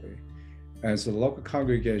locally, and so local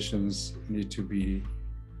congregations need to be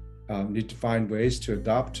need to find ways to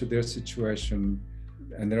adapt to their situation,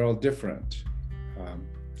 and they're all different.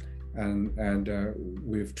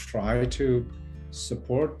 We've tried to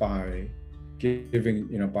support by giving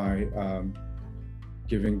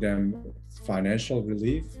them financial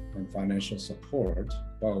relief and financial support,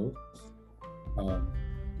 both.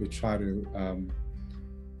 We try to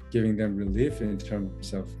giving them relief in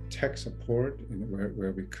terms of tech support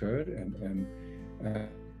where we could, and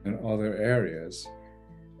other areas.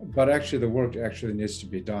 But actually, the work actually needs to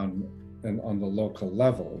be done on the local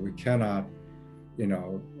level. We cannot,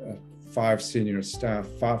 5 senior staff,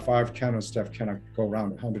 five Canon staff cannot go around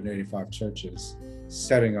 185 churches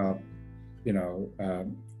setting up,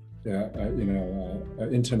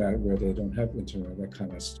 internet where they don't have internet, that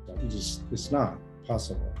kind of stuff. It's not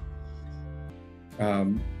possible.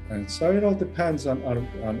 And so it all depends on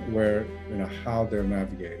where, how they're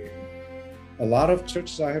navigating. A lot of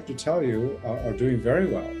churches, I have to tell you, are doing very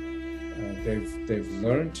well. They've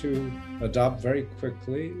learned to adopt very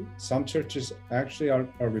quickly. Some churches actually are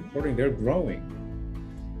reporting they're growing.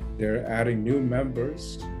 They're adding new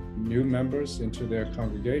members into their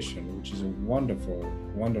congregation, which is a wonderful,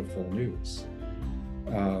 wonderful news.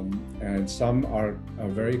 And some are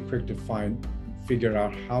very quick to figure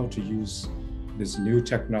out how to use this new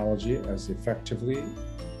technology as effectively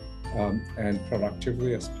and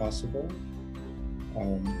productively as possible.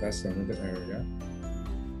 That's another area.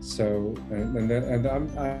 So,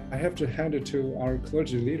 I have to hand it to our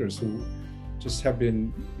clergy leaders who just have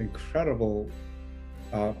been incredible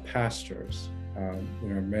pastors.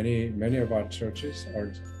 Many of our churches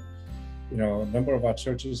are, a number of our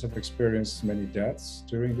churches have experienced many deaths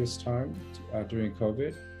during this time, during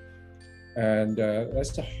COVID. And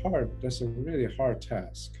that's a really hard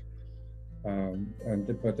task.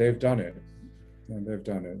 But they've done it, and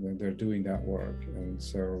they're doing that work. And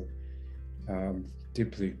so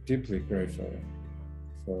deeply, deeply grateful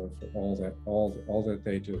for all that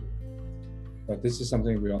they do. But this is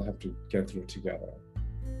something we all have to get through together.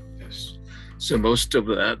 Yes. So most of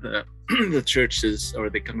the churches or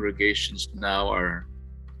the congregations now are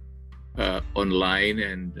online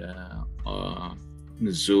and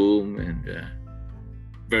Zoom and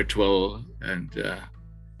virtual, and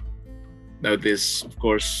now this, of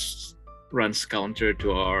course, runs counter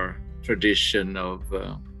to our tradition of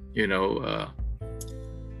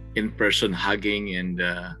in-person hugging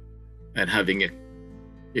and having a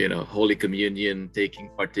Holy Communion,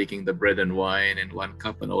 partaking the bread and wine in one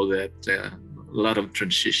cup and all that. A lot of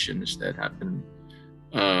transitions that happen.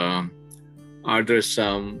 Are there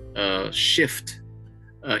some shift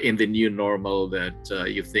in the new normal that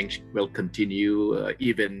you think will continue,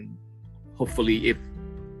 even hopefully if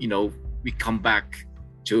we come back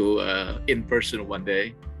to in person one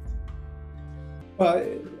day? Well,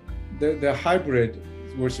 the hybrid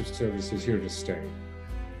worship service is here to stay.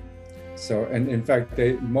 So, and in fact,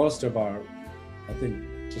 most of our, I think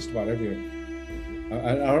just about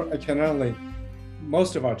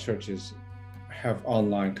most of our churches have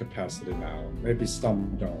online capacity now. Maybe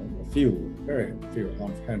some don't, very few,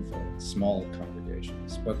 handful, small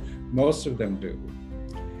congregations, but most of them do.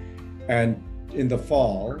 And in the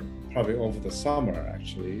fall, probably over the summer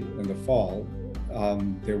actually, in the fall,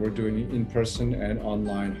 they were doing in-person and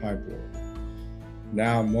online hybrid.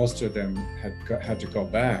 Now most of them had to go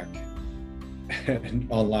back and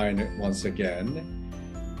online once again,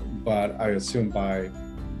 but I assume by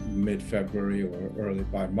mid-February or early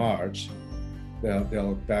by March, they'll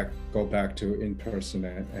go back to in-person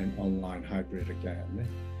and online hybrid again,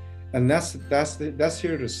 and that's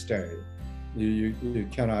here to stay. You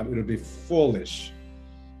cannot. It'll be foolish.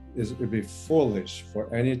 It'll be foolish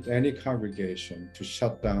for any congregation to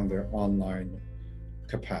shut down their online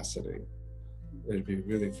capacity. It'd be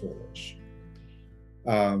really foolish.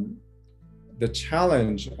 The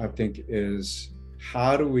challenge, I think, is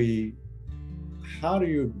how do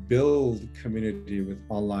you build community with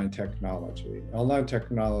online technology? Online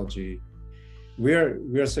technology,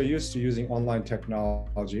 we're so used to using online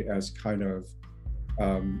technology as kind of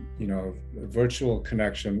virtual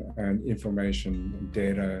connection and information and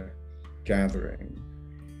data gathering.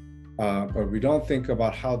 But we don't think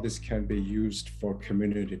about how this can be used for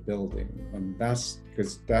community building. And that's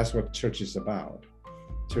because that's what church is about.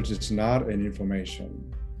 Church is not an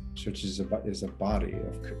information. Church is a body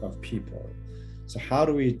of people. So how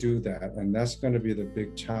do we do that? And that's going to be the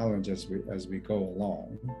big challenge as we go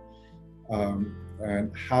along.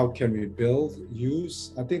 And how can we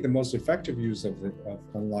use? I think the most effective use of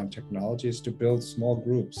online technology is to build small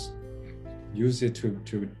groups. Use it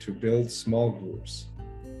to build small groups.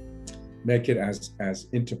 Make it as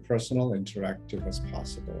interpersonal, interactive as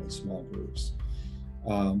possible in small groups.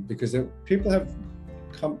 because people have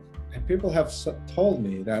told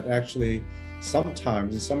me that actually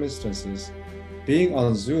sometimes, in some instances, being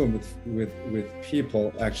on Zoom with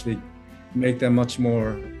people actually make them much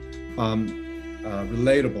more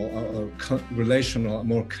relatable, relational,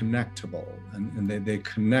 more connectable, and they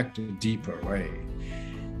connect in a deeper way.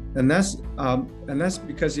 And that's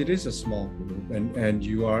because it is a small group, and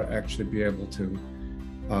you are actually be able to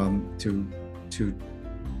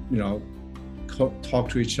talk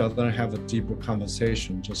to each other and have a deeper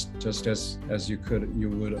conversation, just as you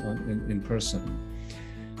would in person.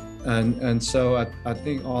 And so I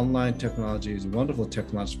think online technology is a wonderful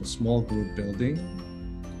technology for small group building,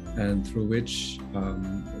 and through which a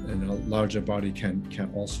larger body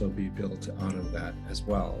can also be built out of that as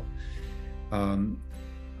well.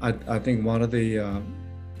 I think one of the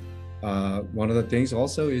things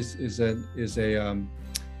also is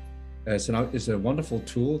a wonderful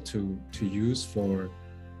tool to use for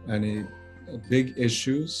any big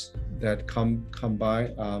issues that come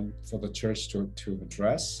by for the church to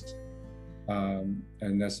address,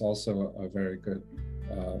 and that's also a very good.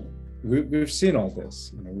 We've seen all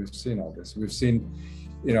this. We've seen,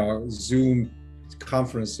 Zoom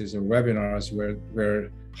conferences or webinars where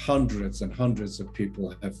hundreds and hundreds of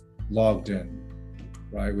people have logged in,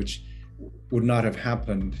 right? Which would not have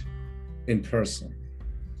happened in person,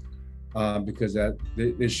 because the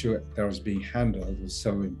issue that was being handled was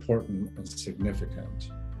so important and significant.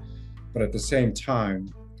 But at the same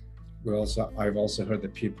time, I've also heard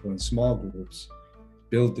that people in small groups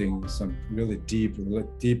building some really deep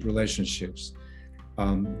relationships,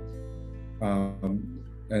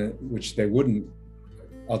 which they wouldn't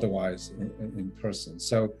otherwise in person.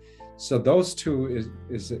 So those two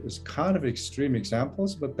is kind of extreme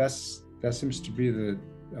examples, but that seems to be the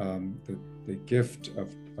gift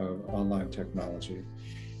of online technology,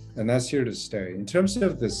 and that's here to stay. In terms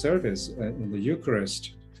of the service in the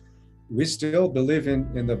Eucharist, we still believe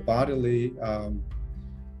in the bodily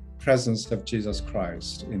presence of Jesus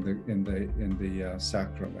Christ in the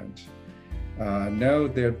sacrament. No,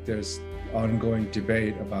 there's ongoing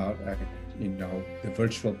debate about the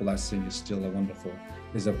virtual blessing is still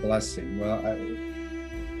is a blessing. Well,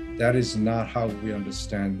 that is not how we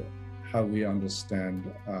understand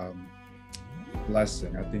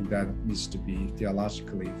blessing. I think that needs to be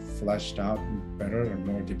theologically fleshed out better and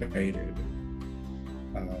more debated,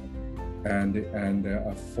 and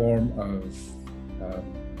a form of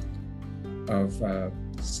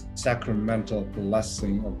sacramental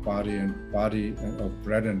blessing of body of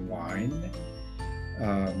bread and wine,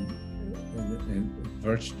 and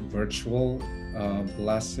virtual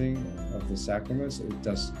blessing of the sacraments.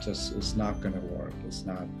 It's not going to work. That's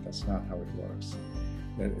not how it works.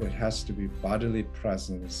 It has to be bodily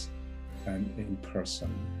presence and in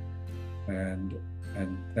person, and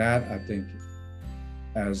that, I think,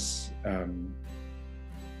 as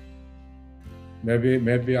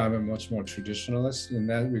maybe I'm a much more traditionalist in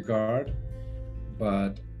that regard,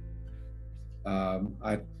 but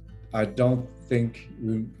I don't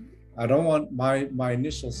want my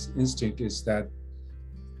initial instinct is that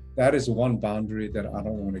is one boundary that I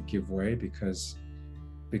don't want to give away, because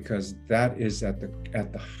that is at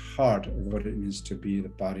the heart of what it means to be the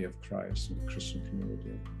body of Christ in the Christian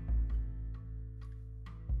community.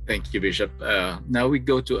 Thank you, Bishop. Now we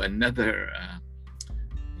go to another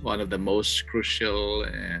one of the most crucial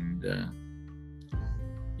and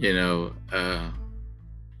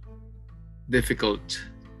difficult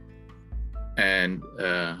and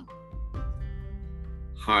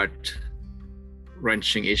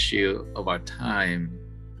heart-wrenching issue of our time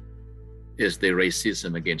is the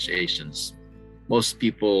racism against Asians. Most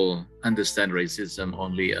people understand racism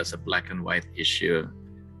only as a black and white issue,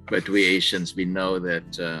 but we Asians, we know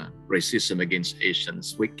that racism against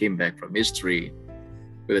Asians, we came back from history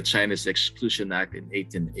with the Chinese Exclusion Act in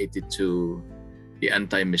 1882, the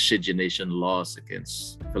anti-miscegenation laws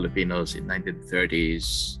against Filipinos in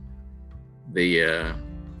 1930s, the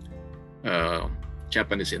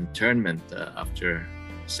Japanese internment after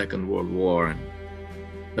Second World War, and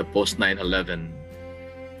the post 9/11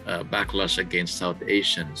 backlash against South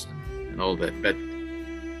Asians and all that. But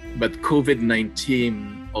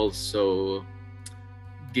COVID-19 also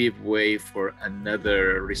gave way for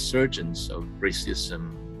another resurgence of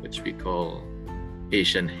racism, which we call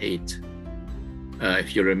Asian hate.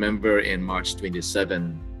 If you remember, in March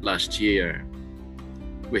 27 last year,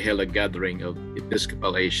 we held a gathering of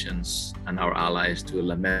Episcopal Asians and our allies to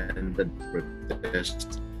lament and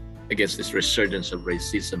protest against this resurgence of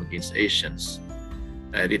racism against Asians.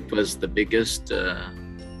 And it was the biggest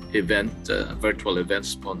virtual event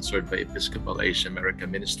sponsored by Episcopal Asian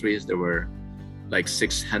American Ministries. There were like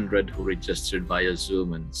 600 who registered via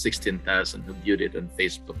Zoom and 16,000 who viewed it on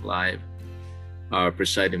Facebook Live. Our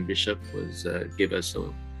presiding bishop was give us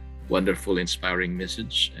a wonderful, inspiring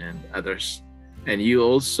message, and others. And you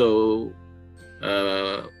also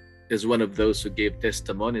is one of those who gave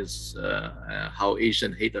testimonies how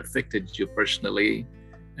Asian hate affected you personally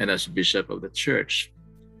and as bishop of the church.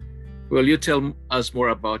 Will you tell us more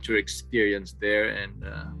about your experience there and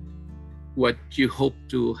what you hope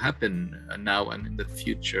to happen now and in the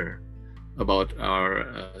future about our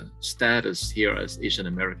status here as Asian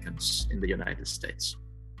Americans in the United States?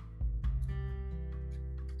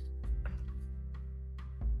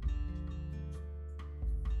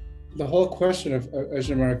 The whole question of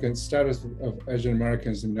Asian American status of Asian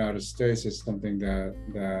Americans in the United States is something that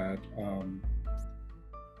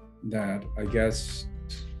I guess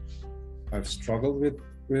I've struggled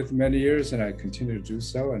with many years, and I continue to do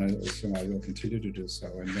so, and I assume I will continue to do so,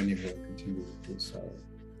 and many will continue to do so.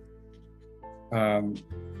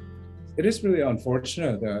 It is really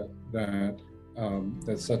unfortunate that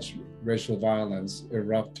such racial violence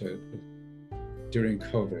erupted during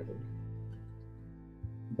COVID.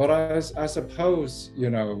 But I suppose, you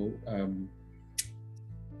know,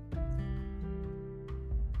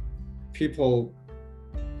 people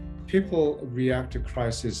react to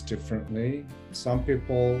crisis differently. Some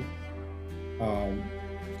people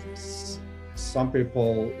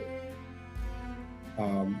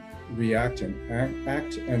react and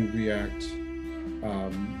act and react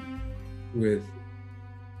with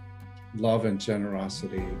love and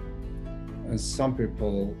generosity, and some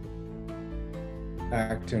people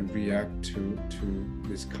act and react to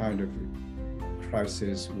this kind of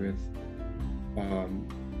crisis with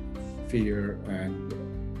fear and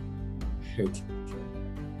hatred.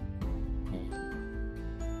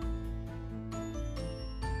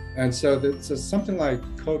 And so something like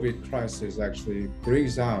COVID crisis actually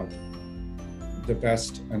brings out the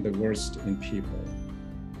best and the worst in people,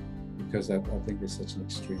 because I think it's such an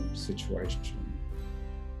extreme situation.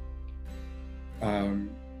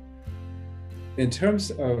 In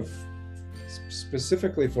terms of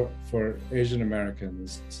specifically for Asian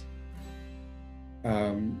Americans,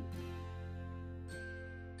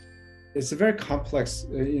 it's a very complex,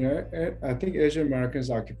 I think Asian Americans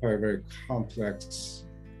occupy a very complex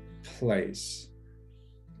place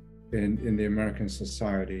in the American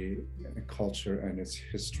society, culture, and its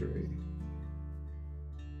history.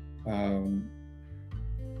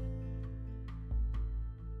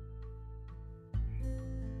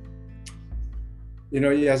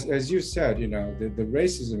 Yes, as you said, the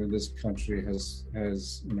racism in this country has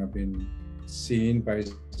been seen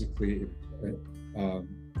basically,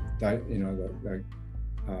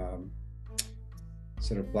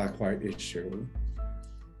 sort of black-white issue.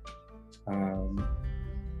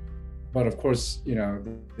 But of course,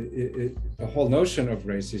 the whole notion of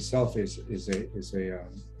race itself is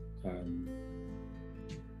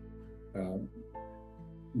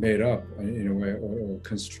made up in a way, or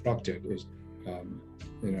constructed. It's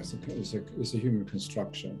a human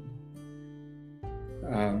construction,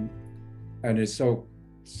 and it's so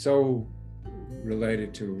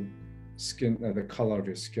related to skin, the color of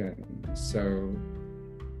your skin. So,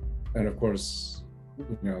 and of course,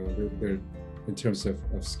 there in terms of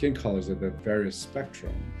skin colors, are the various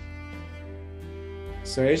spectrum.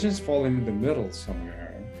 So Asians fall in the middle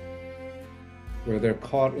somewhere, where they're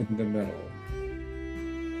caught in the middle.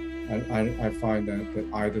 And I find that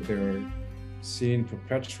either they're seen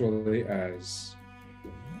perpetually as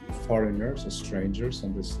foreigners or strangers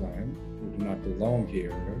on this land who do not belong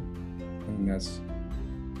here, and that's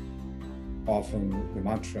often the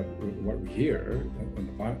mantra, what we hear in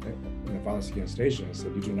the violence against Asians,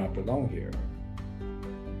 that you do not belong here.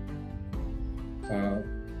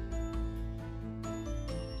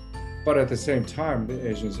 But at the same time, the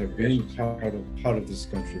Asians have been part of this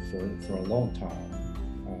country for a long time,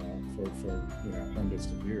 for hundreds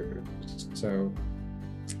of years. So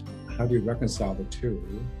how do you reconcile the two?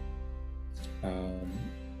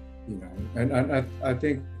 And I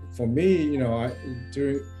think for me, I've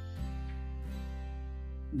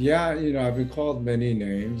been called many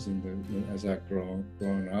names as I've grown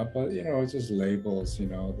up, but it's just labels,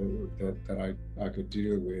 that I could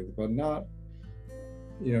deal with, but not,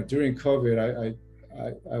 during COVID,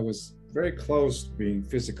 I was very close to being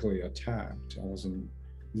physically attacked. I wasn't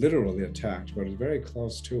literally attacked, but it was very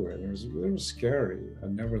close to it. It was scary. I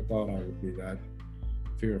never thought I would be that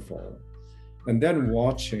fearful. And then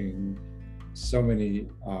watching so many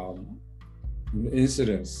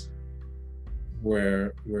incidents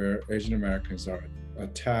where Asian Americans are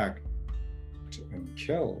attacked and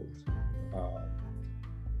killed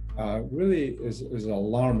really is an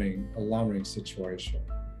alarming situation.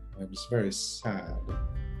 It's very sad.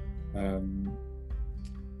 And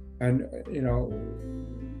you know,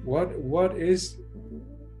 what is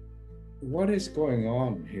going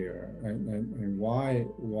on here, and why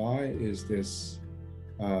is this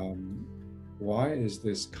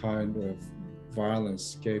kind of violent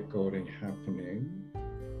scapegoating happening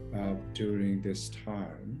during this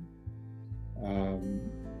time?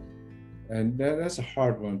 And that's a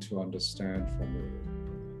hard one to understand for me.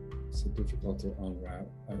 It's difficult to unwrap,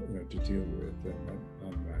 to deal with and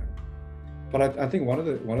unwrap. But I think one of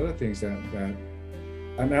the things that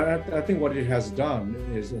and I think what it has done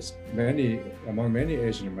is among many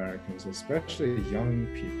Asian Americans, especially young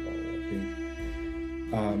people, I think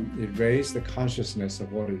it raised the consciousness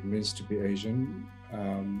of what it means to be Asian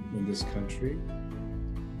in this country.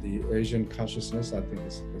 The Asian consciousness, I think,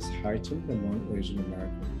 is heightened among Asian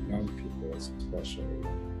American young people, especially.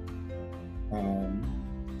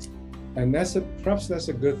 And perhaps that's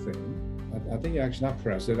a good thing. I think actually not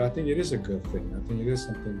perhaps, I think it is a good thing. I think it is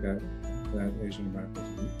something that Asian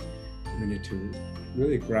Americans we need to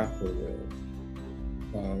really grapple with.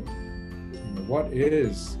 What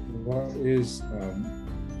is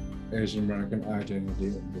Asian American identity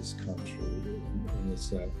in this country? And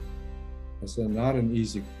it's not an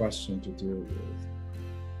easy question to deal with.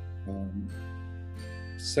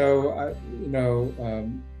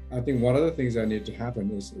 I think one of the things that need to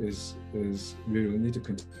happen is we will need to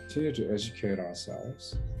continue to educate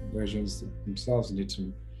ourselves. Asians themselves need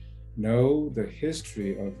to know the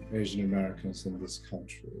history of Asian Americans in this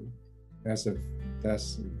country. That's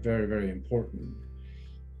very, very important.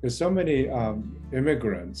 There's so many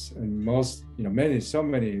immigrants, and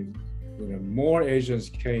more Asians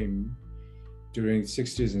came during the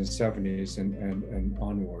 60s and 70s and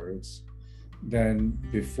onwards than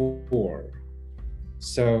before.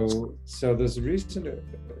 So there's a reason,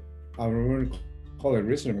 I wouldn't call it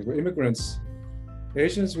recent immigrants,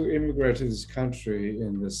 Asians who immigrated to this country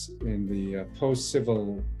in the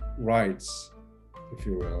post-civil rights, if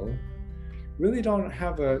you will, really don't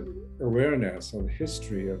have an awareness of the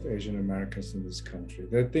history of Asian Americans in this country.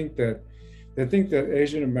 They think that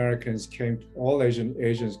Asian Americans all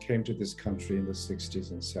Asians came to this country in the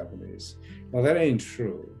 60s and 70s. Well, that ain't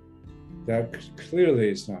true. That clearly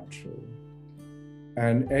is not true.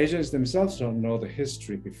 And Asians themselves don't know the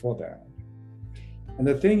history before that. And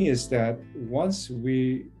the thing is that once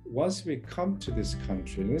we come to this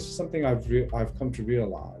country, and this is something I've come to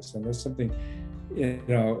realize, and that's something,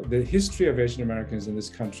 the history of Asian Americans in this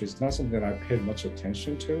country is not something that I paid much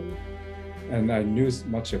attention to, and I knew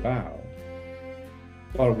much about.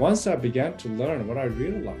 But once I began to learn, what I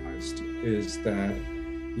realized is that,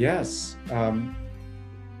 yes,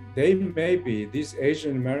 they may be, these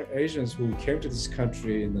Asians who came to this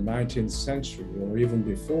country in the 19th century or even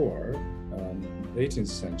before, 18th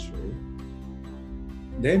century,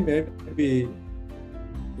 they may be,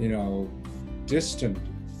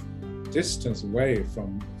 distance away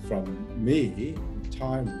from me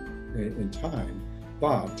in time,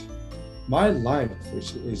 but my life,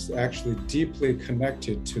 which is actually deeply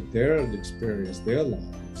connected to their experience, their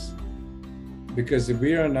lives, because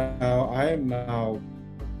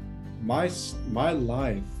my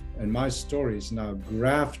life and my story is now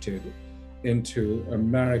grafted into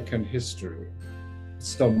American history.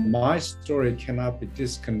 So my story cannot be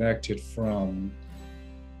disconnected from,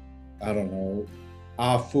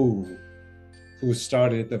 Ah Fu, who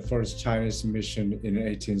started the first Chinese mission in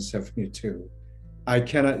 1872.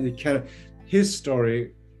 His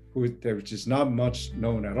story, which is not much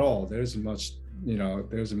known at all, there isn't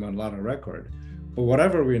a lot of record. But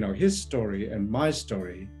whatever we know, his story and my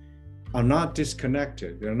story are not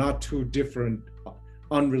disconnected. They're not two different,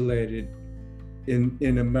 unrelated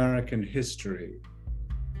in American history.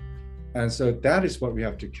 And so that is what we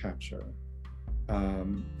have to capture.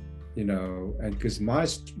 And because my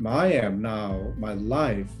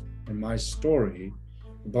life and my story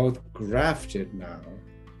both grafted now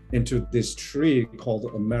into this tree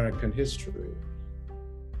called American history.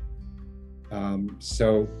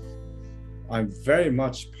 So I'm very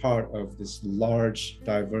much part of this large,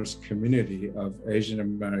 diverse community of Asian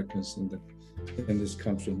Americans in this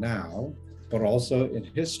country now, but also in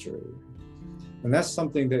history. And that's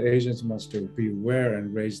something that Asians must do, be aware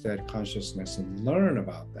and raise that consciousness and learn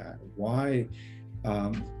about that. Why?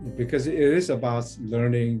 Because it is about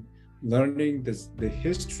learning the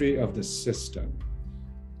history of the system.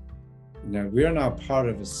 Now, we are now part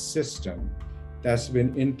of a system that's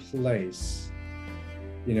been in place.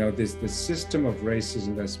 The system of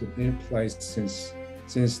racism that's been in place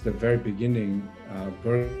since the very beginning,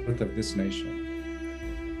 birth of this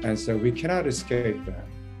nation. And so we cannot escape that.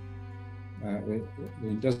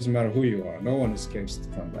 It doesn't matter who you are. No one escapes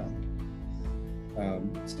from that.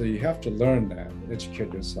 So you have to learn that,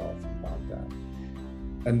 educate yourself about that.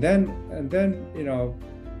 And then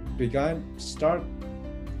start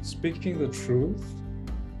speaking the truth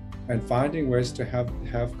and finding ways to have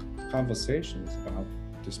conversations about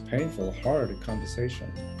this painful, hard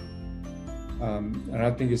conversation. And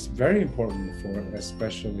I think it's very important for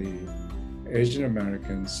especially Asian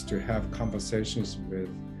Americans to have conversations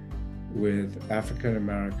with African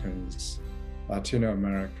Americans, Latino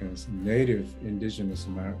Americans, Native indigenous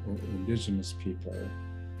people.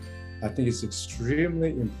 I think it's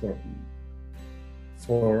extremely important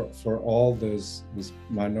for all these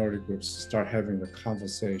minority groups to start having the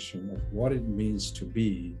conversation of what it means to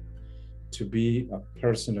be a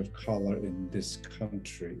person of color in this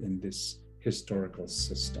country, in this historical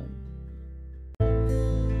system.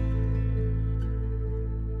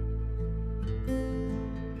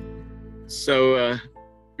 So,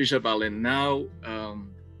 Bishop Allan, now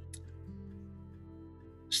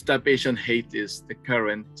Stop Asian Hate is the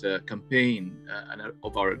current campaign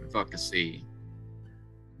of our advocacy.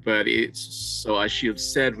 But so as you've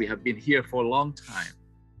said, we have been here for a long time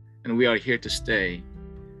and we are here to stay.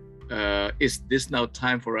 Is this now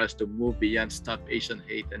time for us to move beyond Stop Asian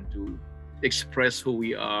Hate and to express who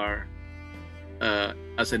we are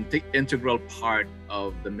as an integral part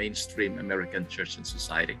of the mainstream American church and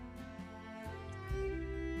society?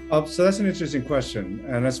 So that's an interesting question.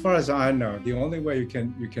 And as far as I know, the only way you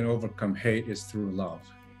can overcome hate is through love.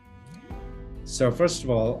 So first of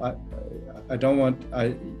all,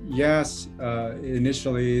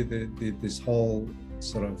 initially this whole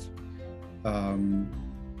sort of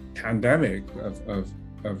pandemic of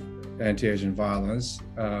anti-Asian violence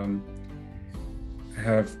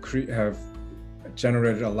have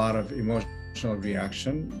generated a lot of emotional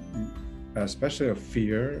reaction, especially of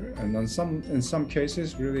fear, and in some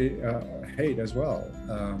cases really hate as well.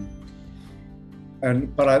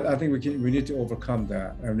 But I think we need to overcome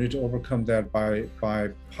that, and we need to overcome that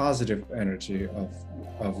by positive energy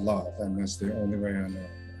of love, and that's the only way I know.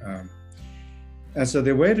 And so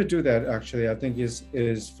the way to do that, actually, I think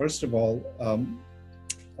is first of all,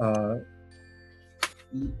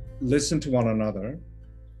 listen to one another,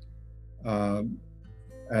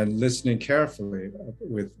 and listening carefully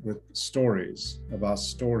with stories,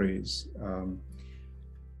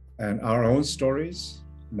 and our own stories.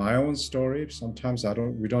 My own story. Sometimes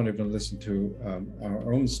we don't even listen to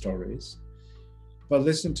our own stories, but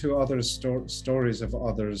listen to other stories of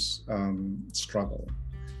others' struggle.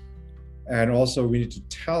 And also we need to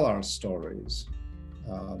tell our stories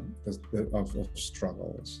of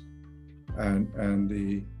struggles, and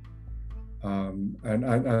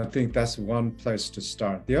I think that's one place to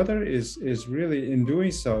start. The other is really in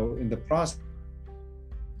doing so in the process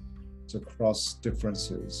across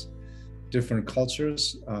differences. Different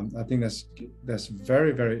cultures. I think that's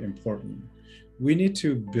very, very important. We need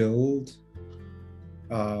to build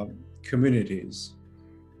communities.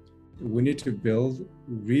 We need to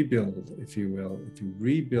rebuild, if you will,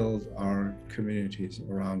 rebuild our communities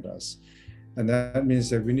around us. And that means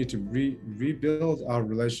that we need to rebuild our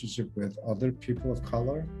relationship with other people of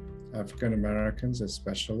color, African Americans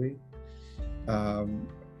especially,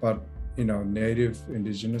 but Native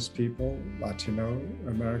indigenous people, Latino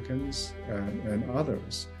Americans, and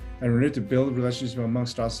others. And we need to build relationships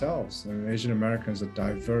amongst ourselves. And Asian Americans, a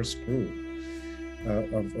diverse group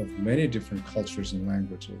of many different cultures and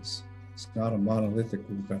languages. It's not a monolithic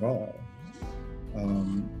group at all.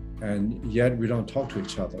 And yet we don't talk to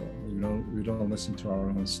each other. We don't listen to our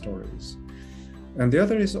own stories. And the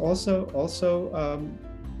other is also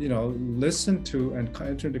listen to and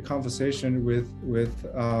enter into conversation with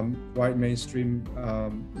white mainstream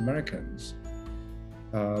Americans,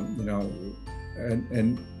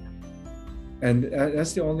 and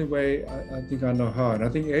that's the only way I think I know how. And I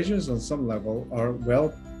think Asians on some level are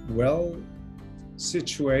well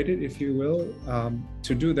situated, if you will,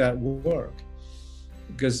 to do that work,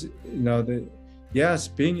 because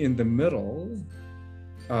being in the middle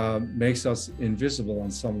makes us invisible on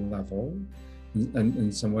some level. And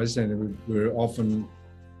in some ways, and we're often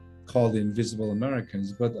called the invisible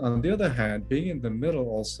Americans. But on the other hand, being in the middle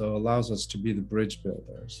also allows us to be the bridge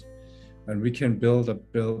builders, and we can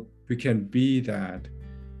we can be that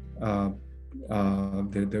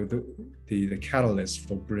the catalyst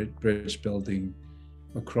for bridge building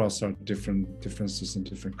across our different differences and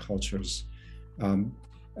different cultures, and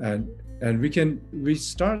we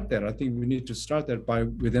start that. I think we need to start that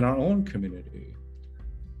within our own community.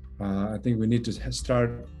 I think we need to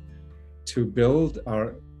start to build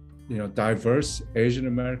our diverse Asian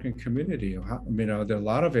American community. There are a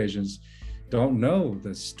lot of Asians don't know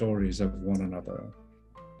the stories of one another.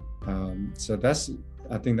 So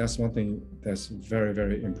I think that's one thing that's very,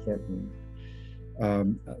 very important.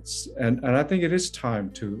 And I think it is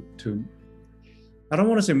time to I don't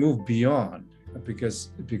want to say move beyond,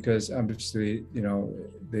 because obviously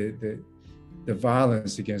the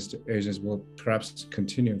violence against Asians will perhaps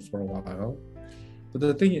continue for a while. But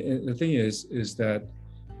the thing is that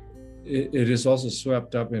it is also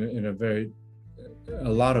swept up in a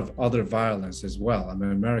lot of other violence as well. I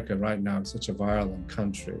mean, America right now is such a violent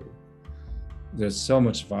country. There's so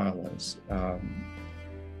much violence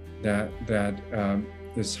that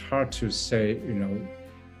it's hard to say,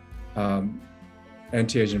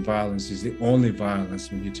 anti-Asian violence is the only violence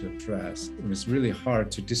we need to address. And it's really hard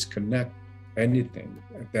to disconnect anything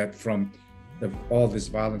that from all this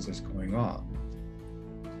violence that's going on.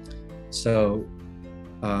 So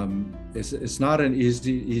it's not an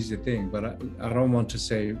easy thing, but I don't want to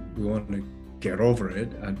say we want to get over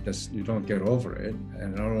it. You don't get over it,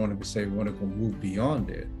 and I don't want to say we want to go move beyond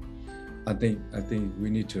it. I think we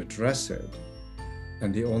need to address it,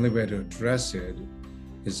 and the only way to address it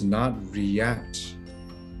is not react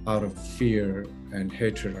out of fear and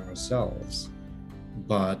hatred ourselves,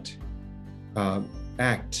 but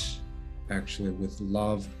act actually with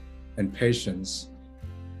love and patience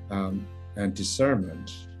and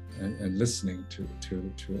discernment and listening to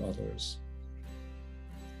others.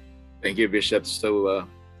 Thank you, Bishop. So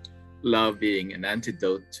love being an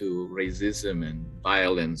antidote to racism and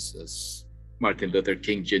violence, as Martin Luther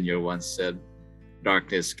King Jr. once said,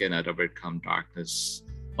 darkness cannot overcome darkness,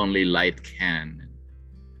 only light can.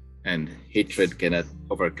 And hatred cannot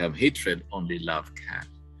overcome hatred, only love can.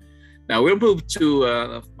 Now we'll move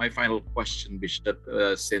to my final question, Bishop,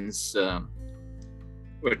 since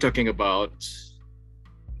we're talking about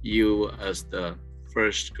you as the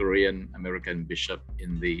first Korean American bishop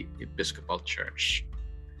in the Episcopal Church.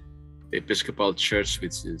 The Episcopal Church,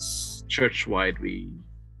 which is church-wide, we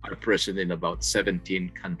are present in about 17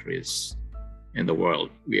 countries in the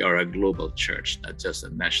world. We are a global church, not just a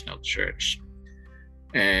national church.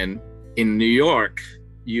 And in New York,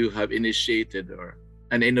 you have initiated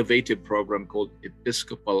an innovative program called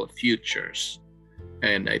Episcopal Futures.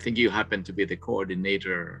 And I think you happen to be the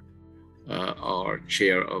coordinator or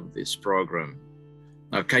chair of this program.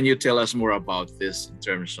 Now, can you tell us more about this in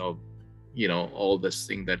terms of, all this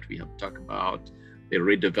thing that we have talked about, the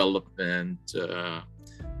redevelopment,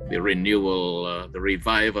 the renewal, the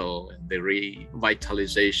revival, and the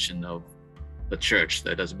revitalization of the church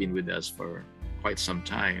that has been with us for quite some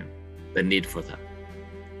time, the need for that?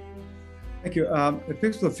 Thank you.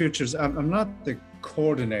 Episcopal Futures, I'm not the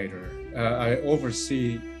coordinator. I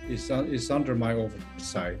oversee, it's under my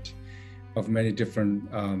oversight of many different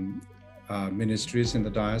ministries in the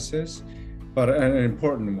diocese, but an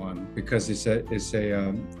important one because it's a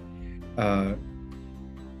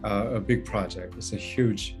big project. It's a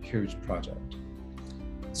huge project.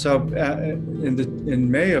 So in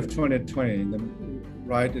May of 2020,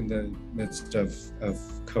 right in the midst of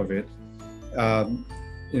COVID,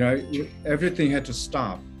 everything had to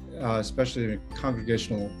stop, especially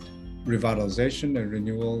congregational revitalization and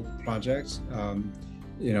renewal projects.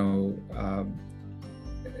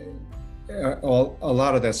 A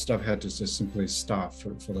lot of that stuff had to just simply stop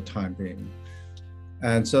for the time being.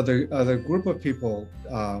 And so the group of people,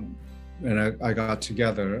 I got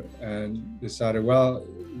together and decided, well,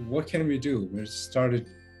 what can we do? We started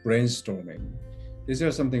brainstorming. Is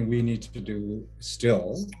there something we need to do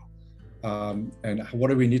still? And what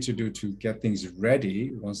do we need to do to get things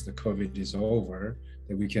ready once the COVID is over,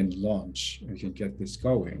 that we can launch and we can get this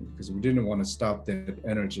going? Because we didn't want to stop that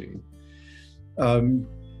energy. And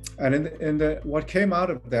what came out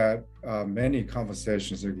of that, many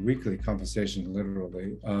conversations, like weekly conversations,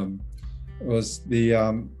 literally, was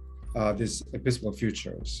this Episcopal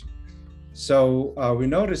Futures. So we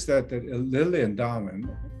noticed that the Lilly Endowment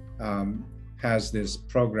has this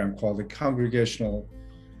program called the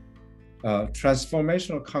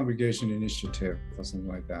Transformational Congregation Initiative, or something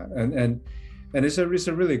like that. And it's a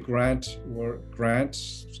really grants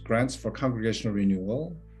for congregational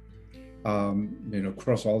renewal,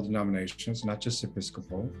 across all denominations, not just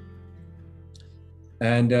Episcopal.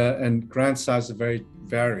 And grant size are very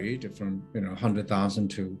varied, from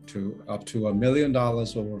 $100,000 to up to $1 million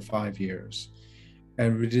over 5 years.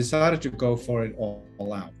 And we decided to go for it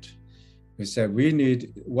all out. We said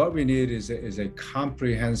what we need is a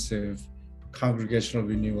comprehensive congregational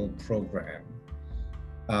renewal program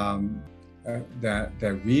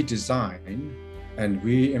that we design and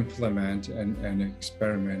we implement and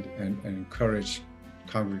experiment and encourage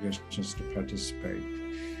congregations to participate.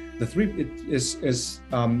 The three is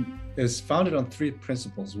founded on three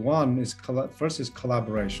principles. One is first is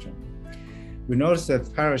collaboration. We notice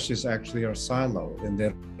that parishes actually are siloed and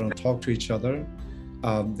they don't talk to each other.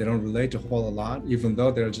 They don't relate a whole lot, even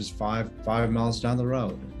though they're just five miles down the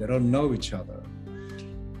road. They don't know each other.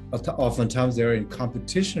 Oftentimes they're in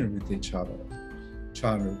competition with each other,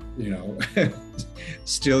 trying to,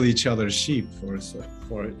 steal each other's sheep, for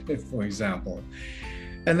example.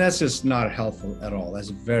 And that's just not helpful at all. That's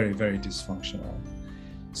very, very dysfunctional.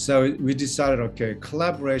 So we decided, okay,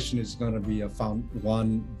 collaboration is going to be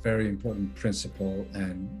one very important principle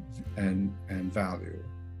and value.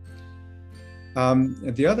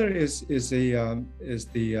 The other is the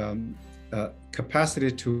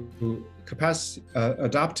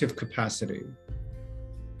adaptive capacity,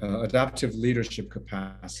 adaptive leadership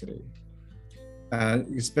capacity.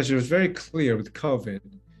 Especially, it was very clear with COVID,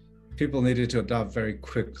 people needed to adopt very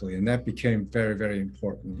quickly, and that became very, very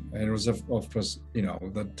important. And it was, of course,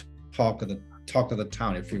 the talk of the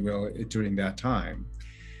town, if you will, during that time.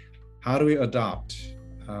 How do we adopt?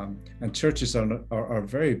 And churches are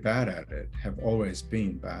very bad at it, have always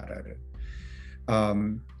been bad at it.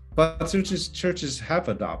 But churches have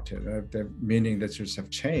adopted, meaning that churches have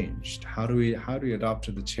changed. How do we adapt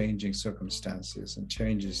to the changing circumstances and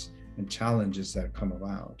changes and challenges that come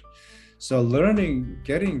about? So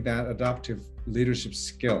getting that adaptive leadership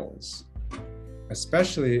skills,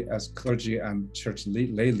 especially as clergy and church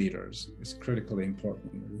lay leaders, is critically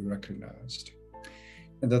important, we recognized.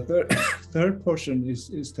 And the third portion is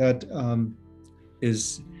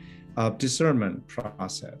discernment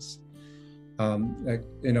process.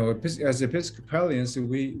 As Episcopalians,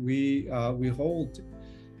 we hold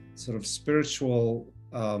sort of spiritual,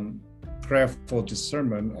 prayerful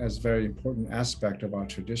discernment as a very important aspect of our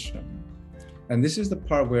tradition. And this is the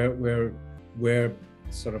part where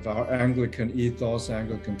sort of our Anglican ethos,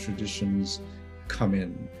 Anglican traditions come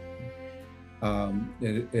in.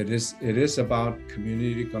 It is about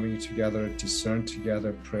community coming together, discern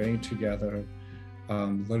together, praying together,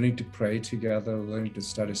 learning to pray together, learning to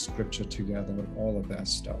study scripture together, all of that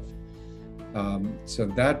stuff. So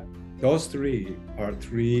those three are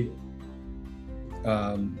three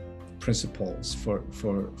principles for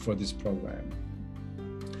this program.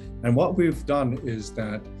 And what we've done is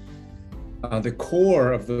that the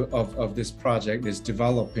core of this project is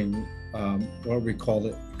developing what we call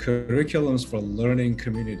it curriculums for learning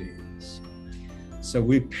communities. So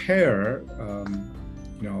we pair,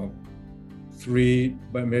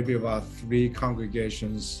 maybe about three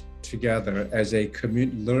congregations together as a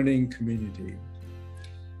learning community,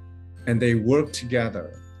 and they work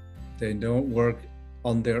together. They don't work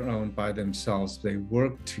on their own by themselves. They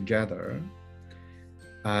work together,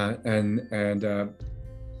 and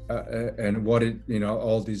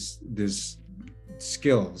all these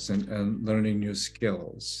skills and learning new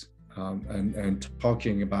skills, and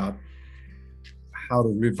talking about how to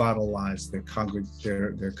revitalize their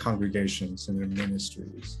congregations and their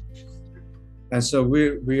ministries. And so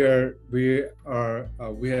we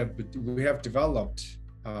have developed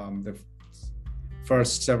the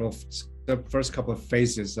first couple of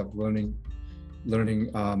phases of learning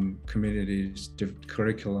communities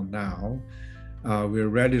curriculum now. We're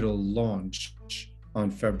ready to launch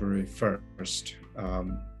on February 1st,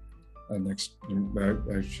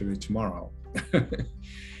 actually tomorrow.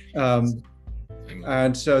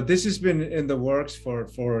 And so this has been in the works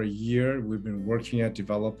for a year. We've been working at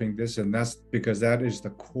developing this, and that's because that is the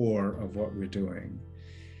core of what we're doing.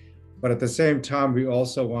 But at the same time, we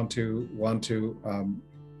also want to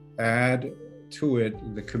add to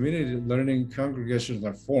it the community learning congregations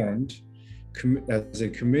are formed as a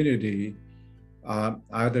community,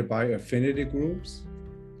 either by affinity groups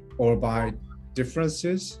or by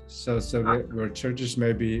differences. So where churches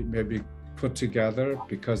may be put together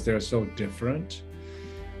because they're so different,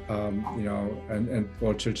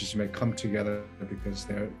 or churches may come together because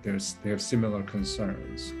they have similar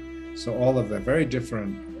concerns. So all of that, very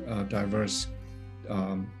different, diverse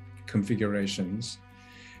configurations,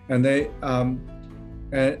 and they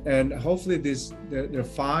and hopefully there are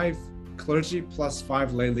 5 clergy plus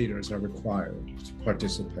 5 lay leaders are required to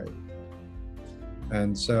participate,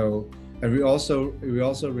 and we also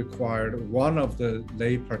required one of the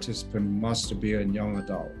lay participants must be a young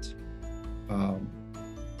adult,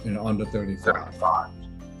 under 35.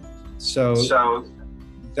 So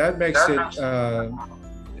that makes it,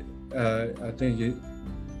 I think,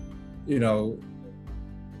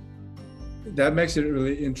 that makes it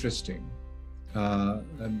really interesting.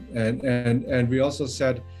 And we also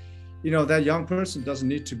said, that young person doesn't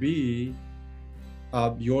need to be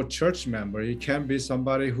your church member. It can be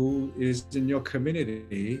somebody who is in your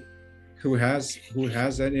community, who has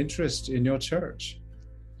an interest in your church,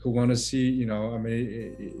 who want to see, you know, I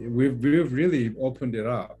mean, we've really opened it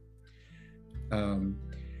up. And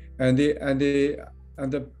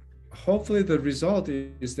hopefully the result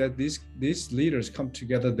is that these leaders come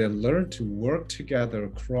together, they learn to work together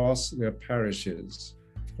across their parishes,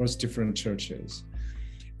 across different churches,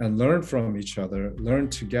 and learn from each other, learn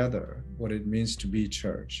together what it means to be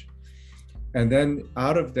church. And then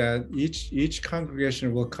out of that, each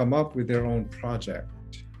congregation will come up with their own project.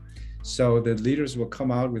 So the leaders will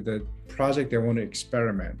come out with a project they want to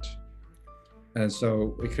experiment. And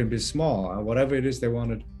so it can be small, whatever it is they want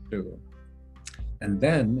to do. And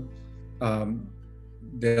then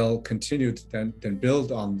they'll continue to then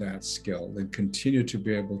build on that skill and continue to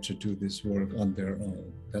be able to do this work on their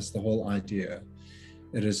own. That's the whole idea.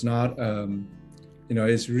 It is not, you know,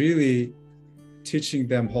 it's really teaching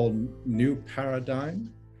them whole new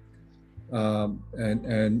paradigm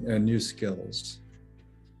and new skills.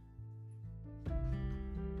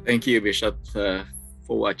 Thank you, Bishop, for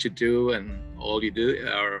what you do and all you do.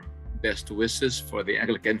 Our best wishes for the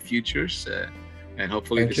Anglican futures, and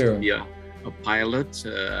hopefully this will be a pilot,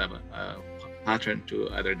 a pattern to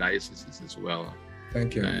other dioceses as well.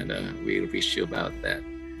 Thank you. And we wish you about that.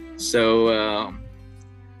 So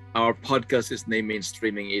our podcast is named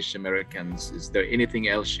Mainstreaming Asian Americans. Is there anything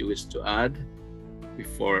else you wish to add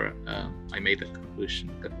before I make the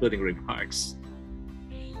concluding remarks?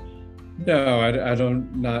 No, I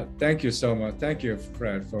don't. Not. Thank you so much. Thank you,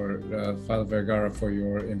 Fred, for Father Vergara, for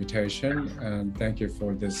your invitation, and thank you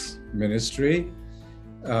for this ministry.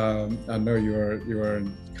 I know you are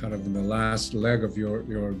kind of in the last leg of your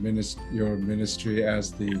ministry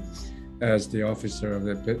as the officer of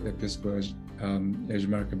the Episcopal Asian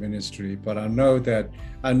American ministry. But I know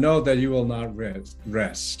that you will not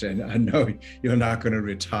rest, and I know you're not going to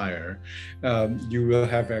retire. You will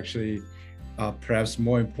have actually perhaps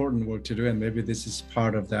more important work to do, and maybe this is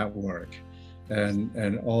part of that work.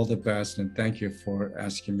 And all the best, and thank you for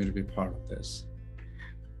asking me to be part of this.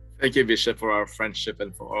 Thank you, Bishop, for our friendship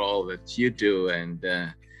and for all that you do. And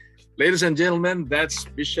ladies and gentlemen, that's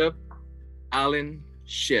Bishop Allan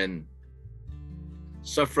Shin,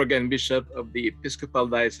 Suffragan Bishop of the Episcopal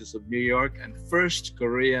Diocese of New York and first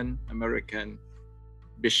Korean American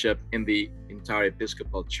bishop in the entire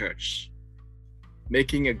Episcopal Church,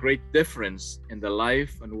 making a great difference in the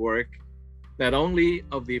life and work not only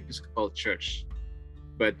of the Episcopal Church,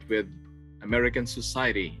 but with American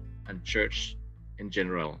society and church in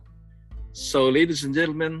general. So, ladies and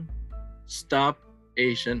gentlemen, stop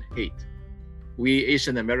Asian hate. We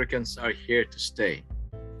Asian Americans are here to stay,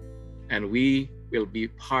 and we will be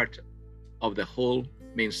part of the whole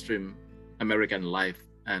mainstream American life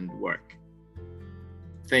and work.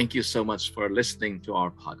 Thank you so much for listening to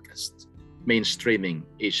our podcast, Mainstreaming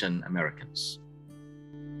Asian Americans.